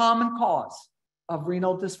 Most common cause of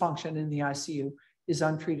renal dysfunction in the ICU is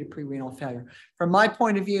untreated pre-renal failure. From my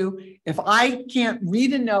point of view, if I can't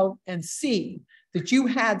read a note and see that you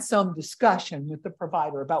had some discussion with the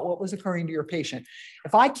provider about what was occurring to your patient,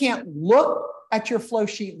 if I can't look at your flow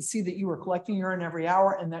sheet and see that you were collecting urine every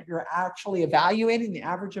hour and that you're actually evaluating the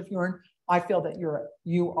average of urine, I feel that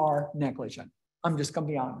you are negligent. I'm just going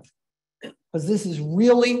to be honest. Because this is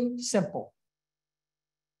really simple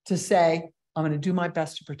to say, I'm going to do my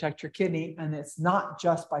best to protect your kidney, and it's not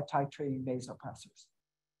just by titrating vasopressors,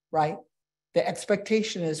 right? The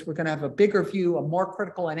expectation is we're going to have a bigger view, a more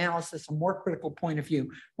critical analysis, a more critical point of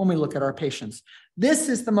view when we look at our patients. This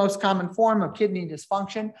is the most common form of kidney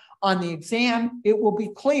dysfunction. On the exam, it will be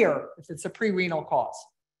clear if it's a pre-renal cause.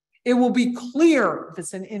 It will be clear if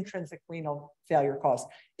it's an intrinsic renal failure cause.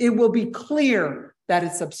 It will be clear that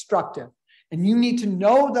it's obstructive. And you need to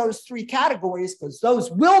know those three categories because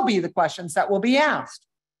those will be the questions that will be asked.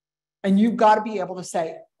 And you've got to be able to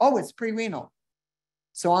say, oh, it's pre-renal.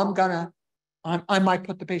 So I might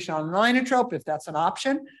put the patient on an inotrope if that's an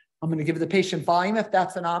option. I'm going to give the patient volume if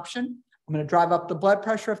that's an option. I'm going to drive up the blood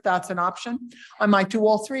pressure if that's an option. I might do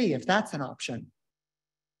all three if that's an option.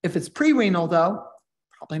 If it's pre-renal, though,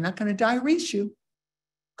 probably not going to diurese you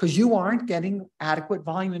because you aren't getting adequate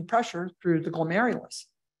volume and pressure through the glomerulus.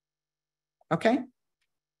 Okay?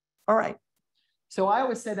 All right. So I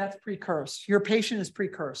always say that's pre-curse. Your patient is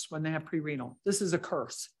pre-curse when they have pre-renal. This is a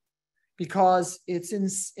curse because it's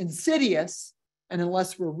insidious. And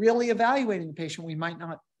unless we're really evaluating the patient, we might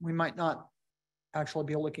not actually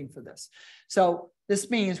be looking for this. So this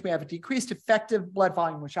means we have a decreased effective blood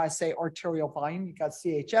volume, which I say arterial volume. You got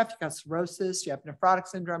CHF, you got cirrhosis, you have nephrotic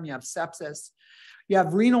syndrome, you have sepsis. You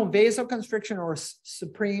have renal vasoconstriction or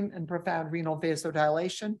supreme and profound renal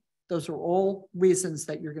vasodilation. Those are all reasons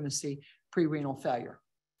that you're going to see pre-renal failure.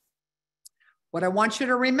 What I want you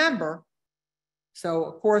to remember, so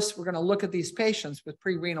of course, we're going to look at these patients with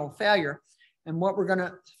pre-renal failure. And what we're going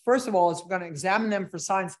to, first of all, is we're going to examine them for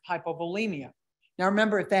signs of hypovolemia. Now,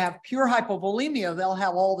 remember, if they have pure hypovolemia, they'll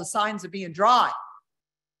have all the signs of being dry.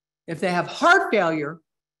 If they have heart failure,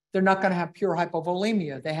 they're not going to have pure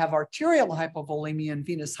hypovolemia. They have arterial hypovolemia and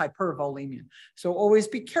venous hypervolemia. So always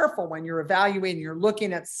be careful when you're evaluating, you're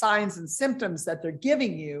looking at signs and symptoms that they're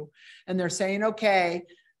giving you, and they're saying, okay,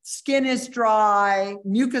 skin is dry,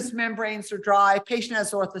 mucous membranes are dry, patient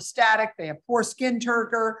has orthostatic, they have poor skin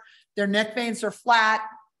turgor, their neck veins are flat.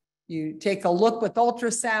 You take a look with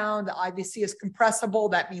ultrasound, the IVC is compressible,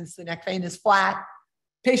 that means the neck vein is flat.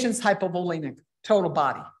 Patient's hypovolemic. total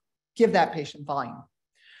body. Give that patient volume.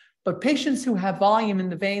 But patients who have volume in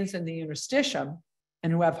the veins and the interstitium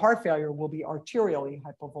and who have heart failure will be arterially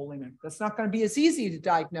hypovolemic. That's not going to be as easy to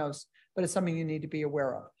diagnose, but it's something you need to be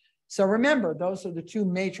aware of. So remember, those are the two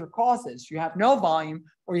major causes. You have no volume,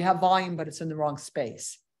 or you have volume, but it's in the wrong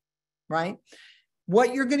space, right?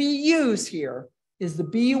 What you're going to use here is the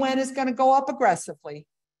BUN is going to go up aggressively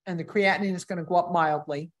and the creatinine is going to go up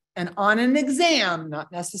mildly. And on an exam,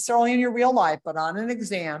 not necessarily in your real life, but on an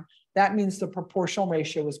exam, that means the proportional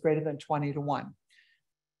ratio is greater than 20-1.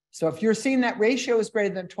 So if you're seeing that ratio is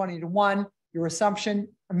greater than 20-1, your assumption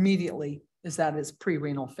immediately is that it's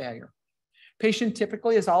pre-renal failure. Patient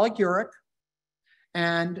typically is oliguric,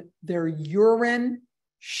 and their urine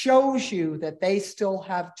shows you that they still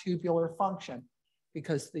have tubular function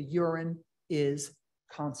because the urine is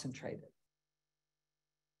concentrated.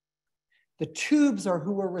 The tubes are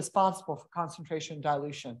who are responsible for concentration and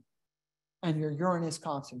dilution, and your urine is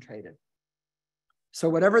concentrated. So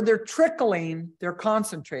whatever they're trickling, they're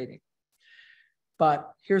concentrating.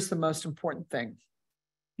 But here's the most important thing.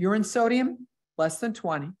 Urine sodium, less than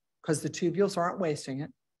 20, because the tubules aren't wasting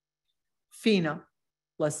it. FeNO,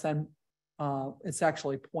 less than, it's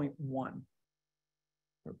actually 0.1.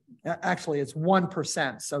 Actually, it's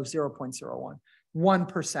 1%, so 0.01,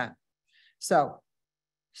 1%. So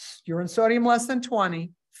urine sodium less than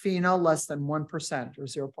 20, FeNO less than 1% or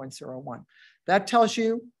 0.01. That tells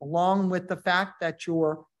you, along with the fact that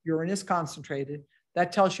your urine is concentrated,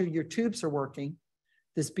 that tells you your tubes are working.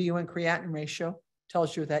 This BUN creatinine ratio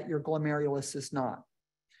tells you that your glomerulus is not.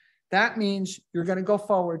 That means you're going to go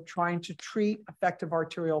forward trying to treat effective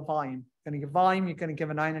arterial volume. You're going to give volume, you're going to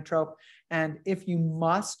give an inotrope, and if you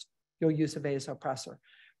must, you'll use a vasopressor.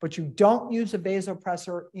 But you don't use a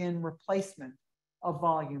vasopressor in replacement of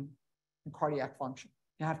volume and cardiac function.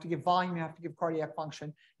 You have to give volume, you have to give cardiac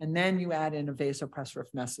function, and then you add in a vasopressor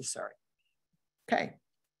if necessary. Okay.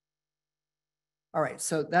 All right,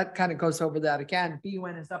 so that kind of goes over that again.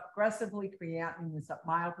 BUN is up aggressively, creatinine is up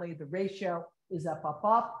mildly, the ratio is up, up,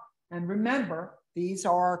 up. And remember, these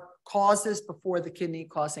are causes before the kidney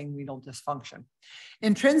causing renal dysfunction.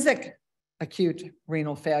 Intrinsic acute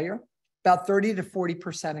renal failure, about 30 to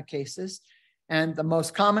 40% of cases. And the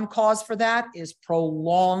most common cause for that is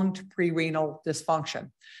prolonged prerenal dysfunction.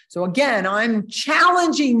 So again, I'm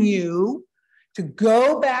challenging you to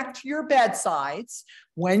go back to your bedsides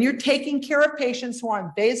when you're taking care of patients who are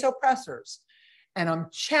on vasopressors. And I'm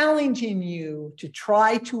challenging you to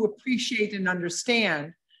try to appreciate and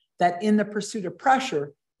understand that in the pursuit of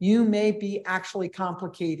pressure, you may be actually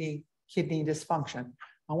complicating kidney dysfunction.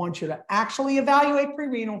 I want you to actually evaluate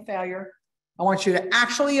prerenal failure. I want you to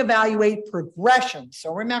actually evaluate progression.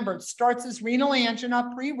 So remember, it starts as renal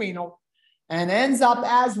angina, pre-renal, and ends up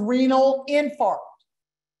as renal infarct.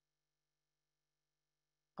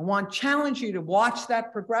 I want to challenge you to watch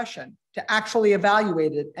that progression, to actually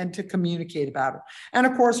evaluate it, and to communicate about it. And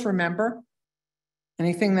of course, remember,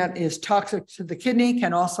 anything that is toxic to the kidney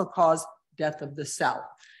can also cause death of the cell.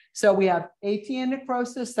 So we have ATN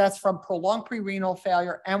necrosis, that's from prolonged prerenal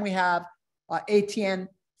failure, and we have ATN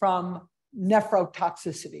from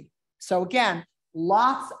nephrotoxicity. So again,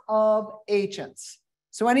 lots of agents.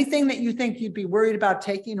 So anything that you think you'd be worried about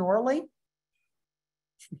taking orally,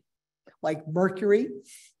 like mercury,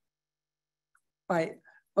 right?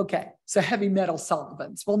 Okay, so heavy metal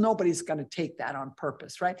solvents. Well, nobody's going to take that on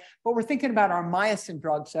purpose, right? But we're thinking about our myosin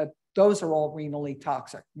drugs, that those are all renally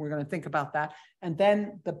toxic. We're going to think about that. And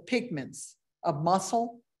then the pigments of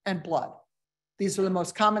muscle and blood. These are the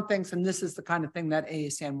most common things, and this is the kind of thing that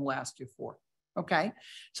ASN will ask you for. Okay,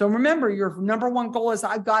 so remember, your number one goal is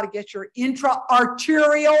I've got to get your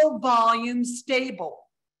intra-arterial volume stable.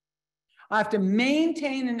 I have to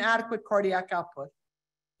maintain an adequate cardiac output,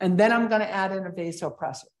 and then I'm going to add in a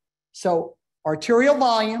vasopressor. So arterial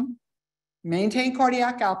volume, maintain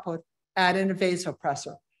cardiac output, add in a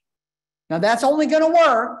vasopressor. Now that's only going to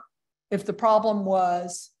work if the problem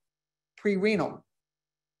was pre-renal.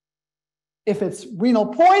 If it's renal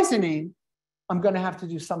poisoning, I'm going to have to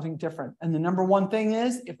do something different. And the number one thing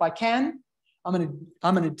is, if I can, I'm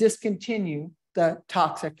going to discontinue the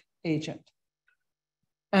toxic agent.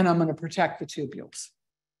 And I'm going to protect the tubules.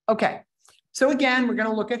 Okay. So again, we're going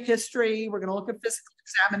to look at history. We're going to look at physical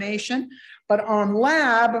examination. But on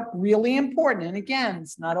lab, really important. And again,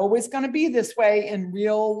 it's not always going to be this way in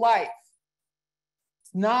real life.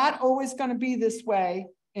 It's not always going to be this way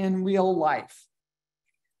in real life.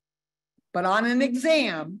 But on an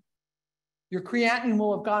exam, your creatinine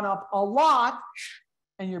will have gone up a lot,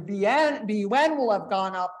 and your BUN will have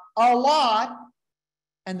gone up a lot,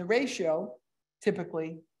 and the ratio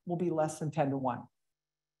typically will be less than 10-1.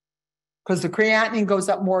 because the creatinine goes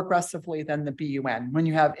up more aggressively than the BUN when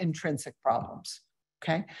you have intrinsic problems.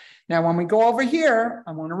 Okay. Now, when we go over here,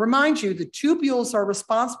 I want to remind you the tubules are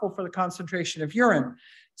responsible for the concentration of urine.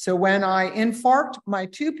 So when I infarct my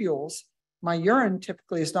tubules, my urine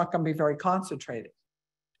typically is not going to be very concentrated.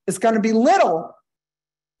 It's going to be little,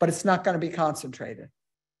 but it's not going to be concentrated.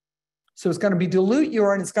 So it's going to be dilute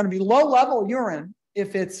urine. It's going to be low level urine.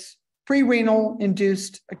 If it's pre-renal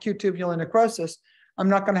induced acute tubular necrosis, I'm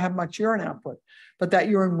not going to have much urine output, but that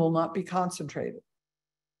urine will not be concentrated.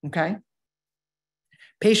 Okay.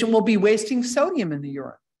 Patient will be wasting sodium in the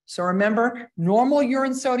urine. So remember, normal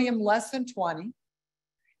urine sodium less than 20.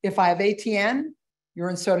 If I have ATN,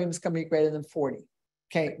 urine sodium is going to be greater than 40.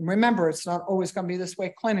 Okay, remember, it's not always going to be this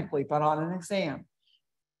way clinically, but on an exam.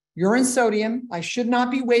 Urine sodium, I should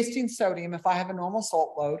not be wasting sodium if I have a normal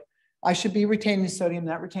salt load. I should be retaining sodium,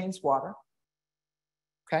 that retains water.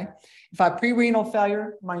 Okay, if I have pre-renal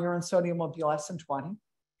failure, my urine sodium will be less than 20.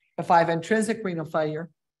 If I have intrinsic renal failure,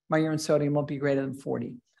 my urine sodium will be greater than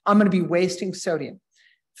 40. I'm going to be wasting sodium.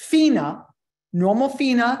 FeNA, normal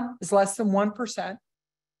FeNA is less than 1%.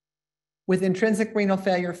 With intrinsic renal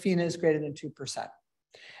failure, FeNA is greater than 2%.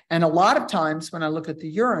 And a lot of times when I look at the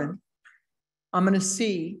urine, I'm going to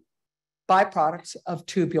see byproducts of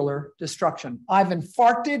tubular destruction. I've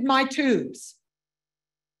infarcted my tubes.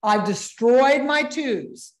 I've destroyed my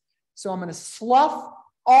tubes. So I'm going to slough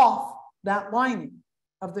off that lining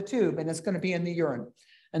of the tube, and it's going to be in the urine.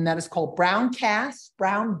 And that is called brown casts,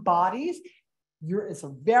 brown bodies. It's a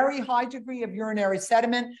very high degree of urinary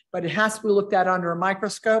sediment, but it has to be looked at under a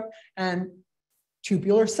microscope. And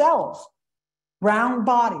tubular cells, brown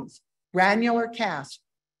bodies, granular casts.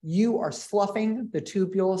 You are sloughing the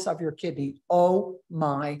tubules of your kidney. Oh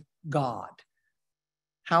my God.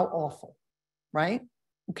 How awful, right?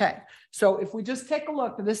 Okay, so if we just take a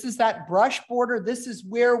look, this is that brush border. This is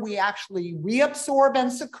where we actually reabsorb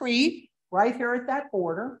and secrete, right here at that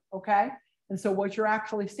border, okay? And so what you're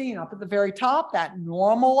actually seeing up at the very top, that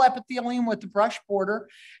normal epithelium with the brush border,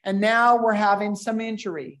 and now we're having some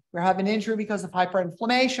injury. We're having injury because of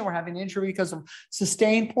hyperinflammation, we're having injury because of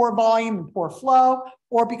sustained poor volume and poor flow,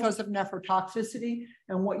 or because of nephrotoxicity.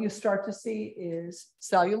 And what you start to see is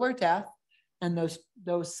cellular death, and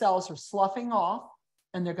those cells are sloughing off,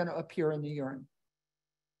 and they're going to appear in the urine.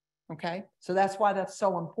 Okay, so that's why that's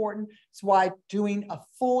so important. It's why doing a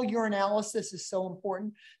full urinalysis is so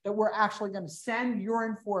important, that we're actually going to send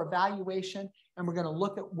urine for evaluation, and we're going to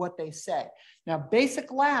look at what they say. Now, basic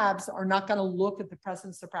labs are not going to look at the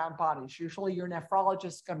presence of brown bodies. Usually your nephrologist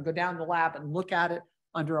is going to go down to the lab and look at it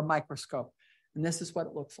under a microscope. And this is what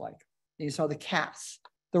it looks like. These are the casts,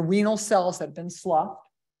 the renal cells that have been sloughed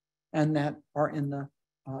and that are in the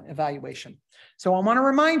evaluation. So I want to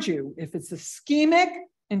remind you, if it's ischemic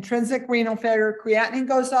intrinsic renal failure, creatinine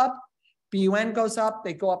goes up, BUN goes up,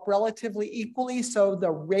 they go up relatively equally, so the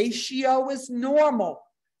ratio is normal.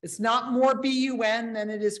 It's not more BUN than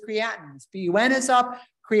it is creatinine. BUN is up,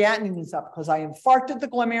 creatinine is up, because I infarcted the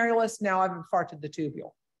glomerulus, now I've infarcted the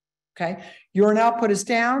tubule. Okay, urine output is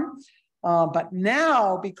down, but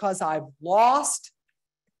now because I've lost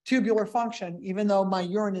tubular function, even though my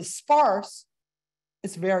urine is sparse,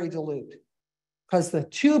 it's very dilute, because the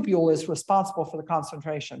tubule is responsible for the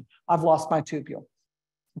concentration. I've lost my tubule,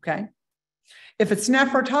 okay? If it's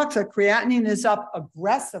nephrotoxic, creatinine is up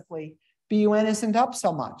aggressively, BUN isn't up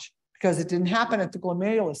so much, because it didn't happen at the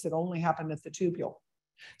glomerulus, it only happened at the tubule.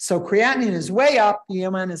 So creatinine is way up,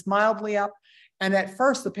 BUN is mildly up, and at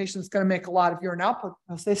first the patient's gonna make a lot of urine output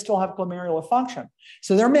because they still have glomerular function.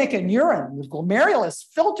 So they're making urine, the glomerulus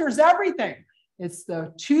filters everything. It's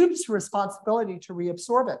the tube's responsibility to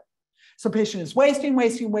reabsorb it. So patient is wasting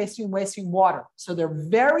water. So they're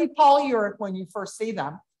very polyuric when you first see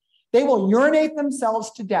them. They will urinate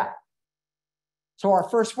themselves to death. So our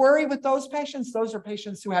first worry with those are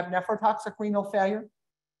patients who have nephrotoxic renal failure,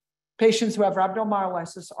 patients who have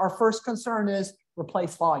rhabdomyolysis. Our first concern is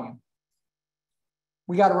replace volume.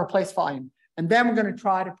 We got to replace volume. And then we're going to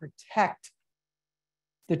try to protect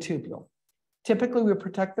the tubule. Typically, we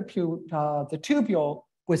protect the tubule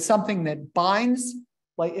with something that binds,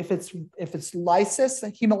 like if it's lysis,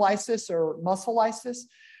 hemolysis, or muscle lysis,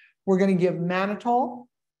 we're going to give mannitol.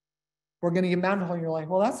 We're going to give mannitol, and you're like,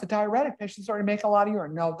 well, that's a diuretic. Patients already make a lot of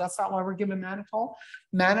urine. No, that's not why we're giving mannitol.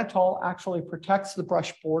 Mannitol actually protects the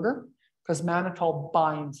brush border because mannitol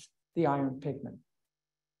binds the iron pigment.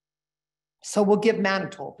 So we'll give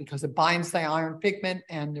mannitol because it binds the iron pigment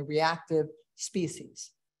and the reactive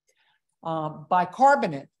species.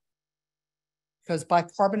 Bicarbonate, because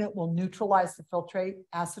bicarbonate will neutralize the filtrate.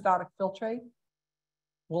 Acidotic filtrate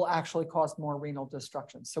will actually cause more renal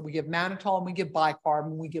destruction. So we give mannitol and we give bicarb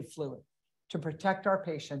and we give fluid. to protect our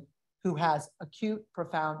patient who has acute,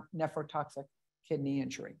 profound nephrotoxic kidney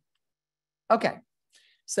injury. Okay,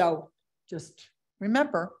 so just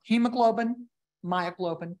remember hemoglobin,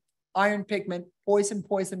 myoglobin, iron pigment, poison,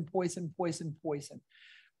 poison, poison, poison, poison.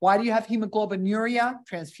 Why do you have hemoglobinuria?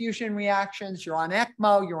 Transfusion reactions, you're on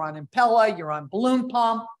ECMO, you're on Impella, you're on balloon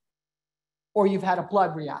pump, or you've had a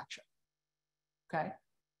blood reaction, okay?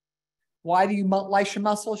 Why do you lyse your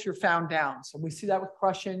muscles? You're found down. So we see that with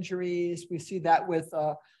crush injuries. We see that with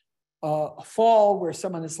a fall where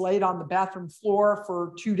someone is laid on the bathroom floor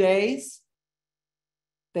for 2 days.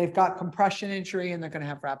 They've got compression injury and they're going to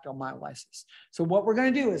have rhabdomyolysis. So what we're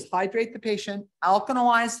going to do is hydrate the patient,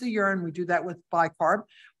 alkalize the urine. We do that with bicarb.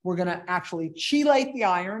 We're going to actually chelate the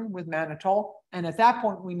iron with mannitol. And at that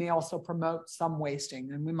point, we may also promote some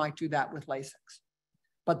wasting, and we might do that with Lasix.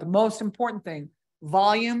 But the most important thing,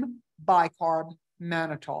 volume, bicarb,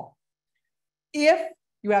 mannitol. If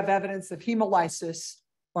you have evidence of hemolysis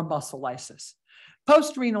or muscle lysis.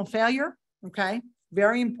 Post-renal failure, okay,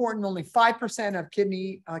 very important, only 5% of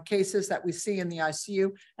kidney cases that we see in the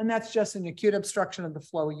ICU, and that's just an acute obstruction of the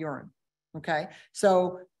flow of urine. Okay,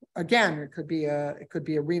 so again, it could be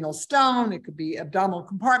a renal stone, it could be abdominal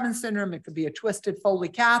compartment syndrome, it could be a twisted Foley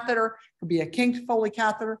catheter, it could be a kinked Foley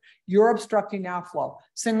catheter. You're obstructing outflow.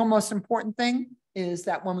 Single most important thing is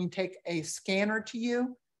that when we take a scanner to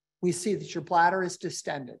you, we see that your bladder is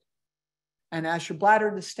distended. And as your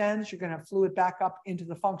bladder distends, you're going to have fluid back up into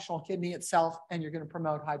the functional kidney itself, and you're going to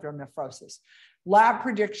promote hydronephrosis. Lab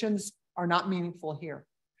predictions are not meaningful here.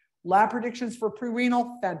 Lab predictions for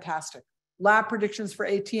pre-renal, fantastic. Lab predictions for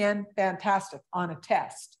ATN, fantastic on a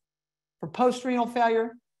test. For post-renal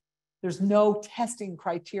failure, there's no testing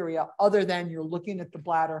criteria other than you're looking at the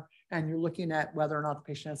bladder and you're looking at whether or not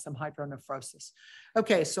the patient has some hydronephrosis.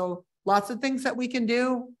 Okay, so lots of things that we can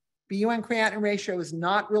do. BUN creatinine ratio is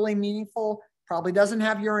not really meaningful, probably doesn't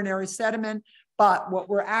have urinary sediment, but what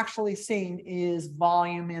we're actually seeing is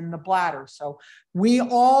volume in the bladder. So we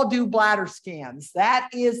all do bladder scans. That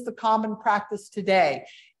is the common practice today.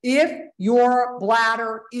 If your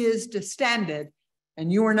bladder is distended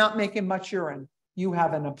and you are not making much urine, you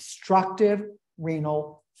have an obstructive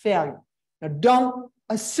renal failure. Now, don't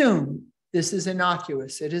assume this is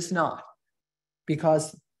innocuous. It is not,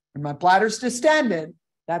 because when my bladder's distended,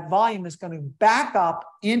 that volume is going to back up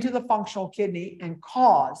into the functional kidney and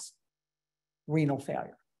cause renal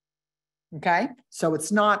failure. Okay, so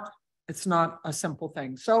it's not a simple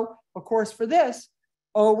thing. So, of course, for this,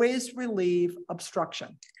 always relieve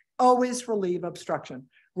obstruction. Always relieve obstruction.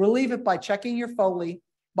 Relieve it by checking your Foley,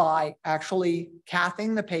 by actually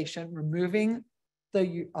cathing the patient, removing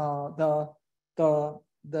the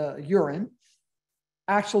urine.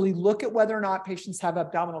 Actually look at whether or not patients have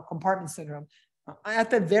abdominal compartment syndrome. At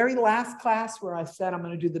the very last class where I said I'm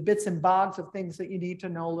going to do the bits and bobs of things that you need to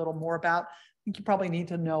know a little more about, I think you probably need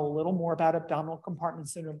to know a little more about abdominal compartment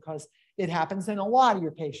syndrome, because it happens in a lot of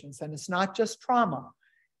your patients, and it's not just trauma.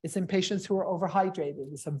 It's in patients who are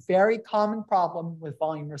overhydrated. It's a very common problem with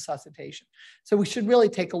volume resuscitation. So we should really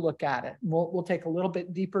take a look at it. We'll take a little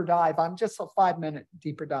bit deeper dive on just a 5-minute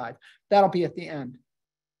deeper dive. That'll be at the end.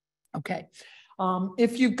 Okay.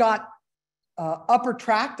 If you've got upper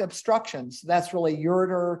tract obstructions, that's really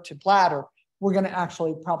ureter to bladder, we're going to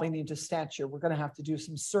actually probably need to stent you. We're going to have to do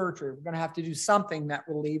some surgery. We're going to have to do something that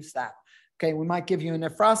relieves that. Okay, we might give you a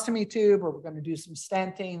nephrostomy tube, or we're going to do some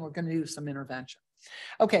stenting. We're going to do some intervention.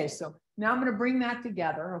 Okay, so now I'm going to bring that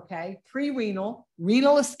together, okay? Pre-renal,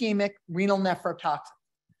 renal ischemic, renal nephrotoxic.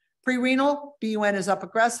 Pre-renal, BUN is up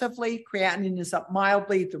aggressively, creatinine is up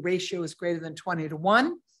mildly, the ratio is greater than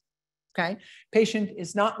 20:1. Okay, patient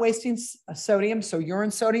is not wasting sodium, so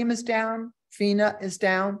urine sodium is down, FeNA is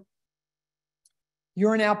down,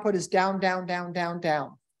 urine output is down, down, down, down,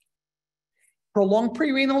 down. Prolonged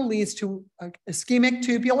pre-renal leads to ischemic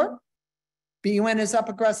tubular. BUN is up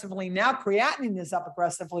aggressively. Now creatinine is up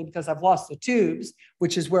aggressively because I've lost the tubes,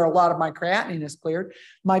 which is where a lot of my creatinine is cleared.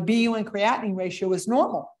 My BUN creatinine ratio is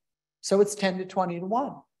normal, so it's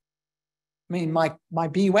 10:20:1. I mean, my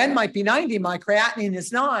BUN might be 90, my creatinine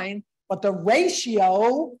is 9, but the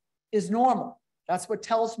ratio is normal. That's what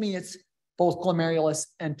tells me it's both glomerulus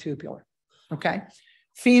and tubular. Okay.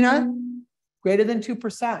 FeNA, greater than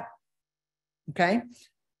 2%. Okay.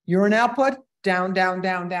 Urine output, down, down,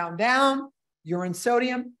 down, down, down. Urine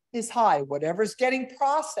sodium is high. Whatever's getting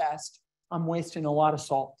processed, I'm wasting a lot of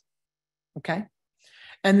salt. Okay.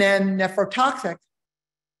 And then nephrotoxic,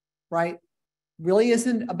 right, really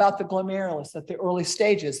isn't about the glomerulus at the early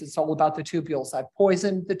stages. It's all about the tubules. I've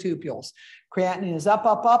poisoned the tubules. Creatinine is up,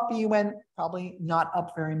 up, up. BUN probably not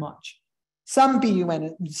up very much. Some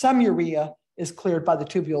BUN, some urea is cleared by the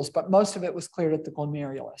tubules, but most of it was cleared at the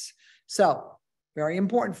glomerulus. So very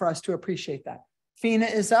important for us to appreciate that.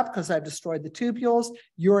 FeNA is up because I've destroyed the tubules.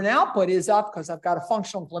 Urine output is up because I've got a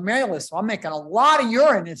functional glomerulus. So I'm making a lot of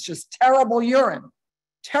urine. It's just terrible urine.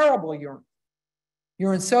 Terrible urine.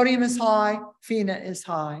 Urine sodium is high. FeNA is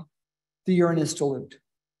high. The urine is dilute.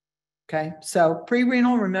 Okay. So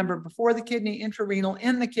pre-renal, remember, before the kidney, intrarenal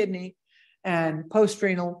in the kidney, and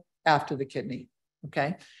post-renal after the kidney.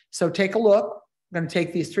 Okay. So take a look. I'm going to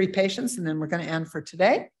take these 3 patients and then we're going to end for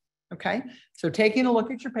today. Okay, so taking a look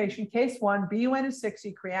at your patient, case 1, BUN is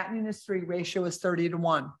 60, creatinine is 3, ratio is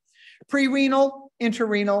 30-1. Pre-renal,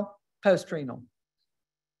 intrarenal, post-renal.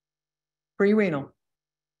 Pre-renal,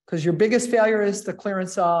 because your biggest failure is the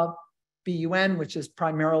clearance of BUN, which is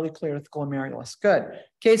primarily clear at the glomerulus. Good.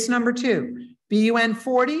 Case number 2, BUN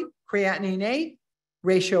 40, creatinine 8,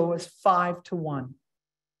 ratio is 5-1.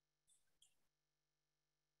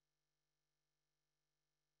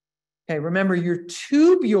 Okay, remember your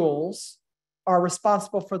tubules are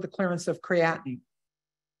responsible for the clearance of creatinine.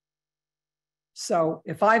 So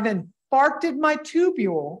if I've infarcted my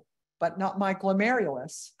tubule, but not my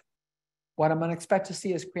glomerulus, what I'm going to expect to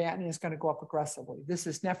see is creatinine is going to go up aggressively. This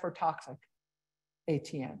is nephrotoxic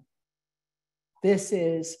ATN. This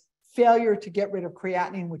is failure to get rid of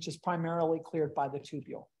creatinine, which is primarily cleared by the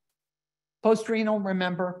tubule. Post-renal,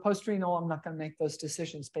 remember, post-renal, I'm not going to make those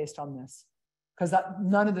decisions based on this, because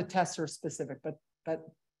none of the tests are specific, but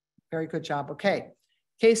very good job. Okay,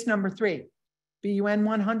 case number 3, BUN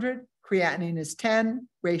 100, creatinine is 10,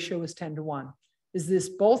 ratio is 10-1. Is this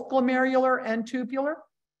both glomerular and tubular,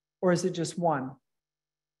 or is it just one?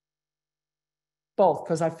 Both,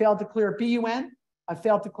 because I failed to clear BUN, I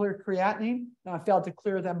failed to clear creatinine, and I failed to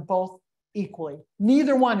clear them both equally.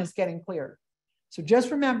 Neither one is getting cleared. So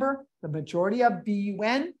just remember, the majority of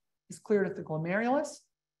BUN is cleared at the glomerulus.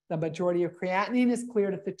 The majority of creatinine is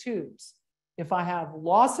cleared at the tubes. If I have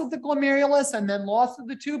loss of the glomerulus and then loss of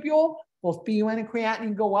the tubule, both BUN and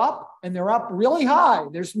creatinine go up, and they're up really high.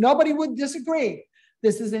 Nobody would disagree.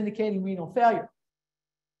 This is indicating renal failure.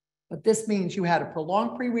 But this means you had a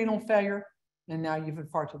prolonged pre-renal failure, and now you've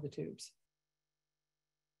infarcted the tubes.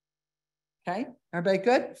 Okay, everybody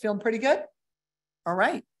good? Feeling pretty good? All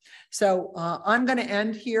right. So I'm going to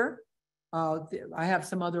end here. I have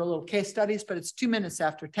some other little case studies, but it's 2 minutes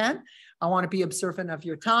after 10. I want to be observant of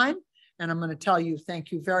your time, and I'm going to tell you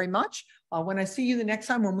thank you very much. When I see you the next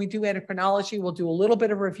time, when we do endocrinology, we'll do a little bit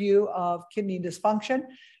of review of kidney dysfunction.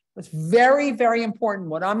 It's very, very important.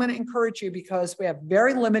 What I'm going to encourage you, because we have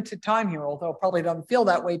very limited time here, although it probably doesn't feel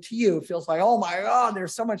that way to you. It feels like, oh my God,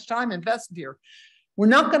 there's so much time invested here. We're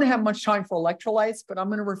not going to have much time for electrolytes, but I'm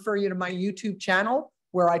going to refer you to my YouTube channel,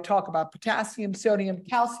 where I talk about potassium, sodium,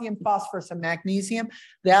 calcium, phosphorus, and magnesium.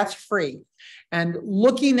 That's free. And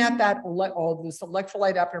looking at that, all this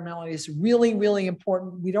electrolyte abnormality is really, really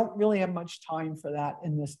important. We don't really have much time for that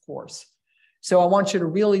in this course. So I want you to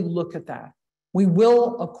really look at that. We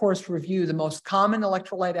will, of course, review the most common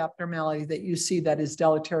electrolyte abnormality that you see that is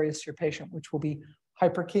deleterious to your patient, which will be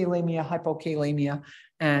hyperkalemia, hypokalemia,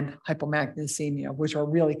 and hypomagnesemia, which are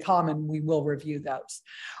really common. We will review those.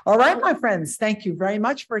 All right, my friends, thank you very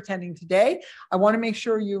much for attending today. I want to make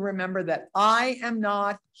sure you remember that I am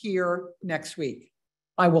not here next week.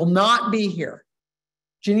 I will not be here.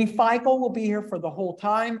 Ginny Feigl will be here for the whole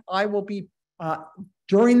time. I will be,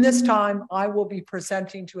 during this time, I will be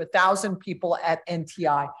presenting to 1,000 people at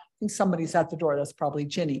NTI. I think somebody's at the door. That's probably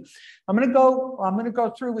Ginny. I'm going to go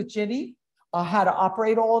through with Ginny how to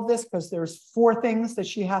operate all of this, because there's 4 things that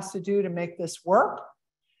she has to do to make this work.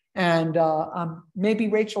 And maybe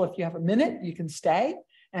Rachel, if you have a minute, you can stay.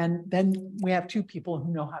 And then we have 2 people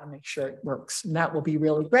who know how to make sure it works. And that will be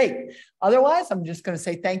really great. Otherwise, I'm just going to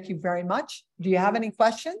say thank you very much. Do you have any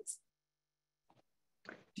questions?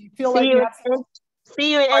 Do you feel like you have some...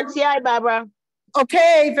 See you at NCI, Barbara.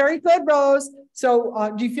 Okay, very good, Rose.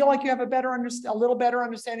 So do you feel like you have a little better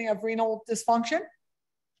understanding of renal dysfunction?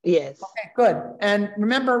 Yes. Okay, good. And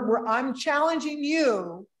remember, I'm challenging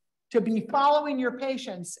you to be following your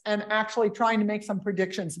patients and actually trying to make some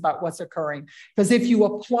predictions about what's occurring. Because if you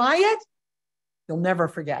apply it, you'll never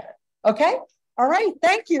forget it. Okay? All right.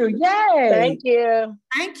 Thank you. Yay. Thank you.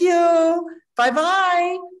 Thank you.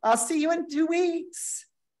 Bye-bye. I'll see you in 2 weeks.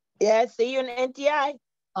 Yeah, see you in NTI.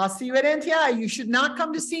 I'll see you at NTI. You should not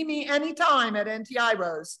come to see me anytime at NTI,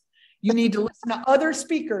 Rose. You need to listen to other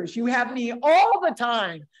speakers. You have me all the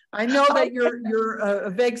time. I know that you're a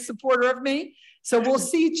vague supporter of me. So we'll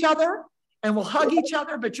see each other and we'll hug each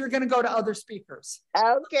other, but you're going to go to other speakers.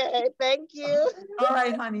 Okay, thank you. All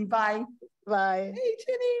right, honey. Bye. Bye. Hey,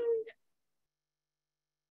 Jenny.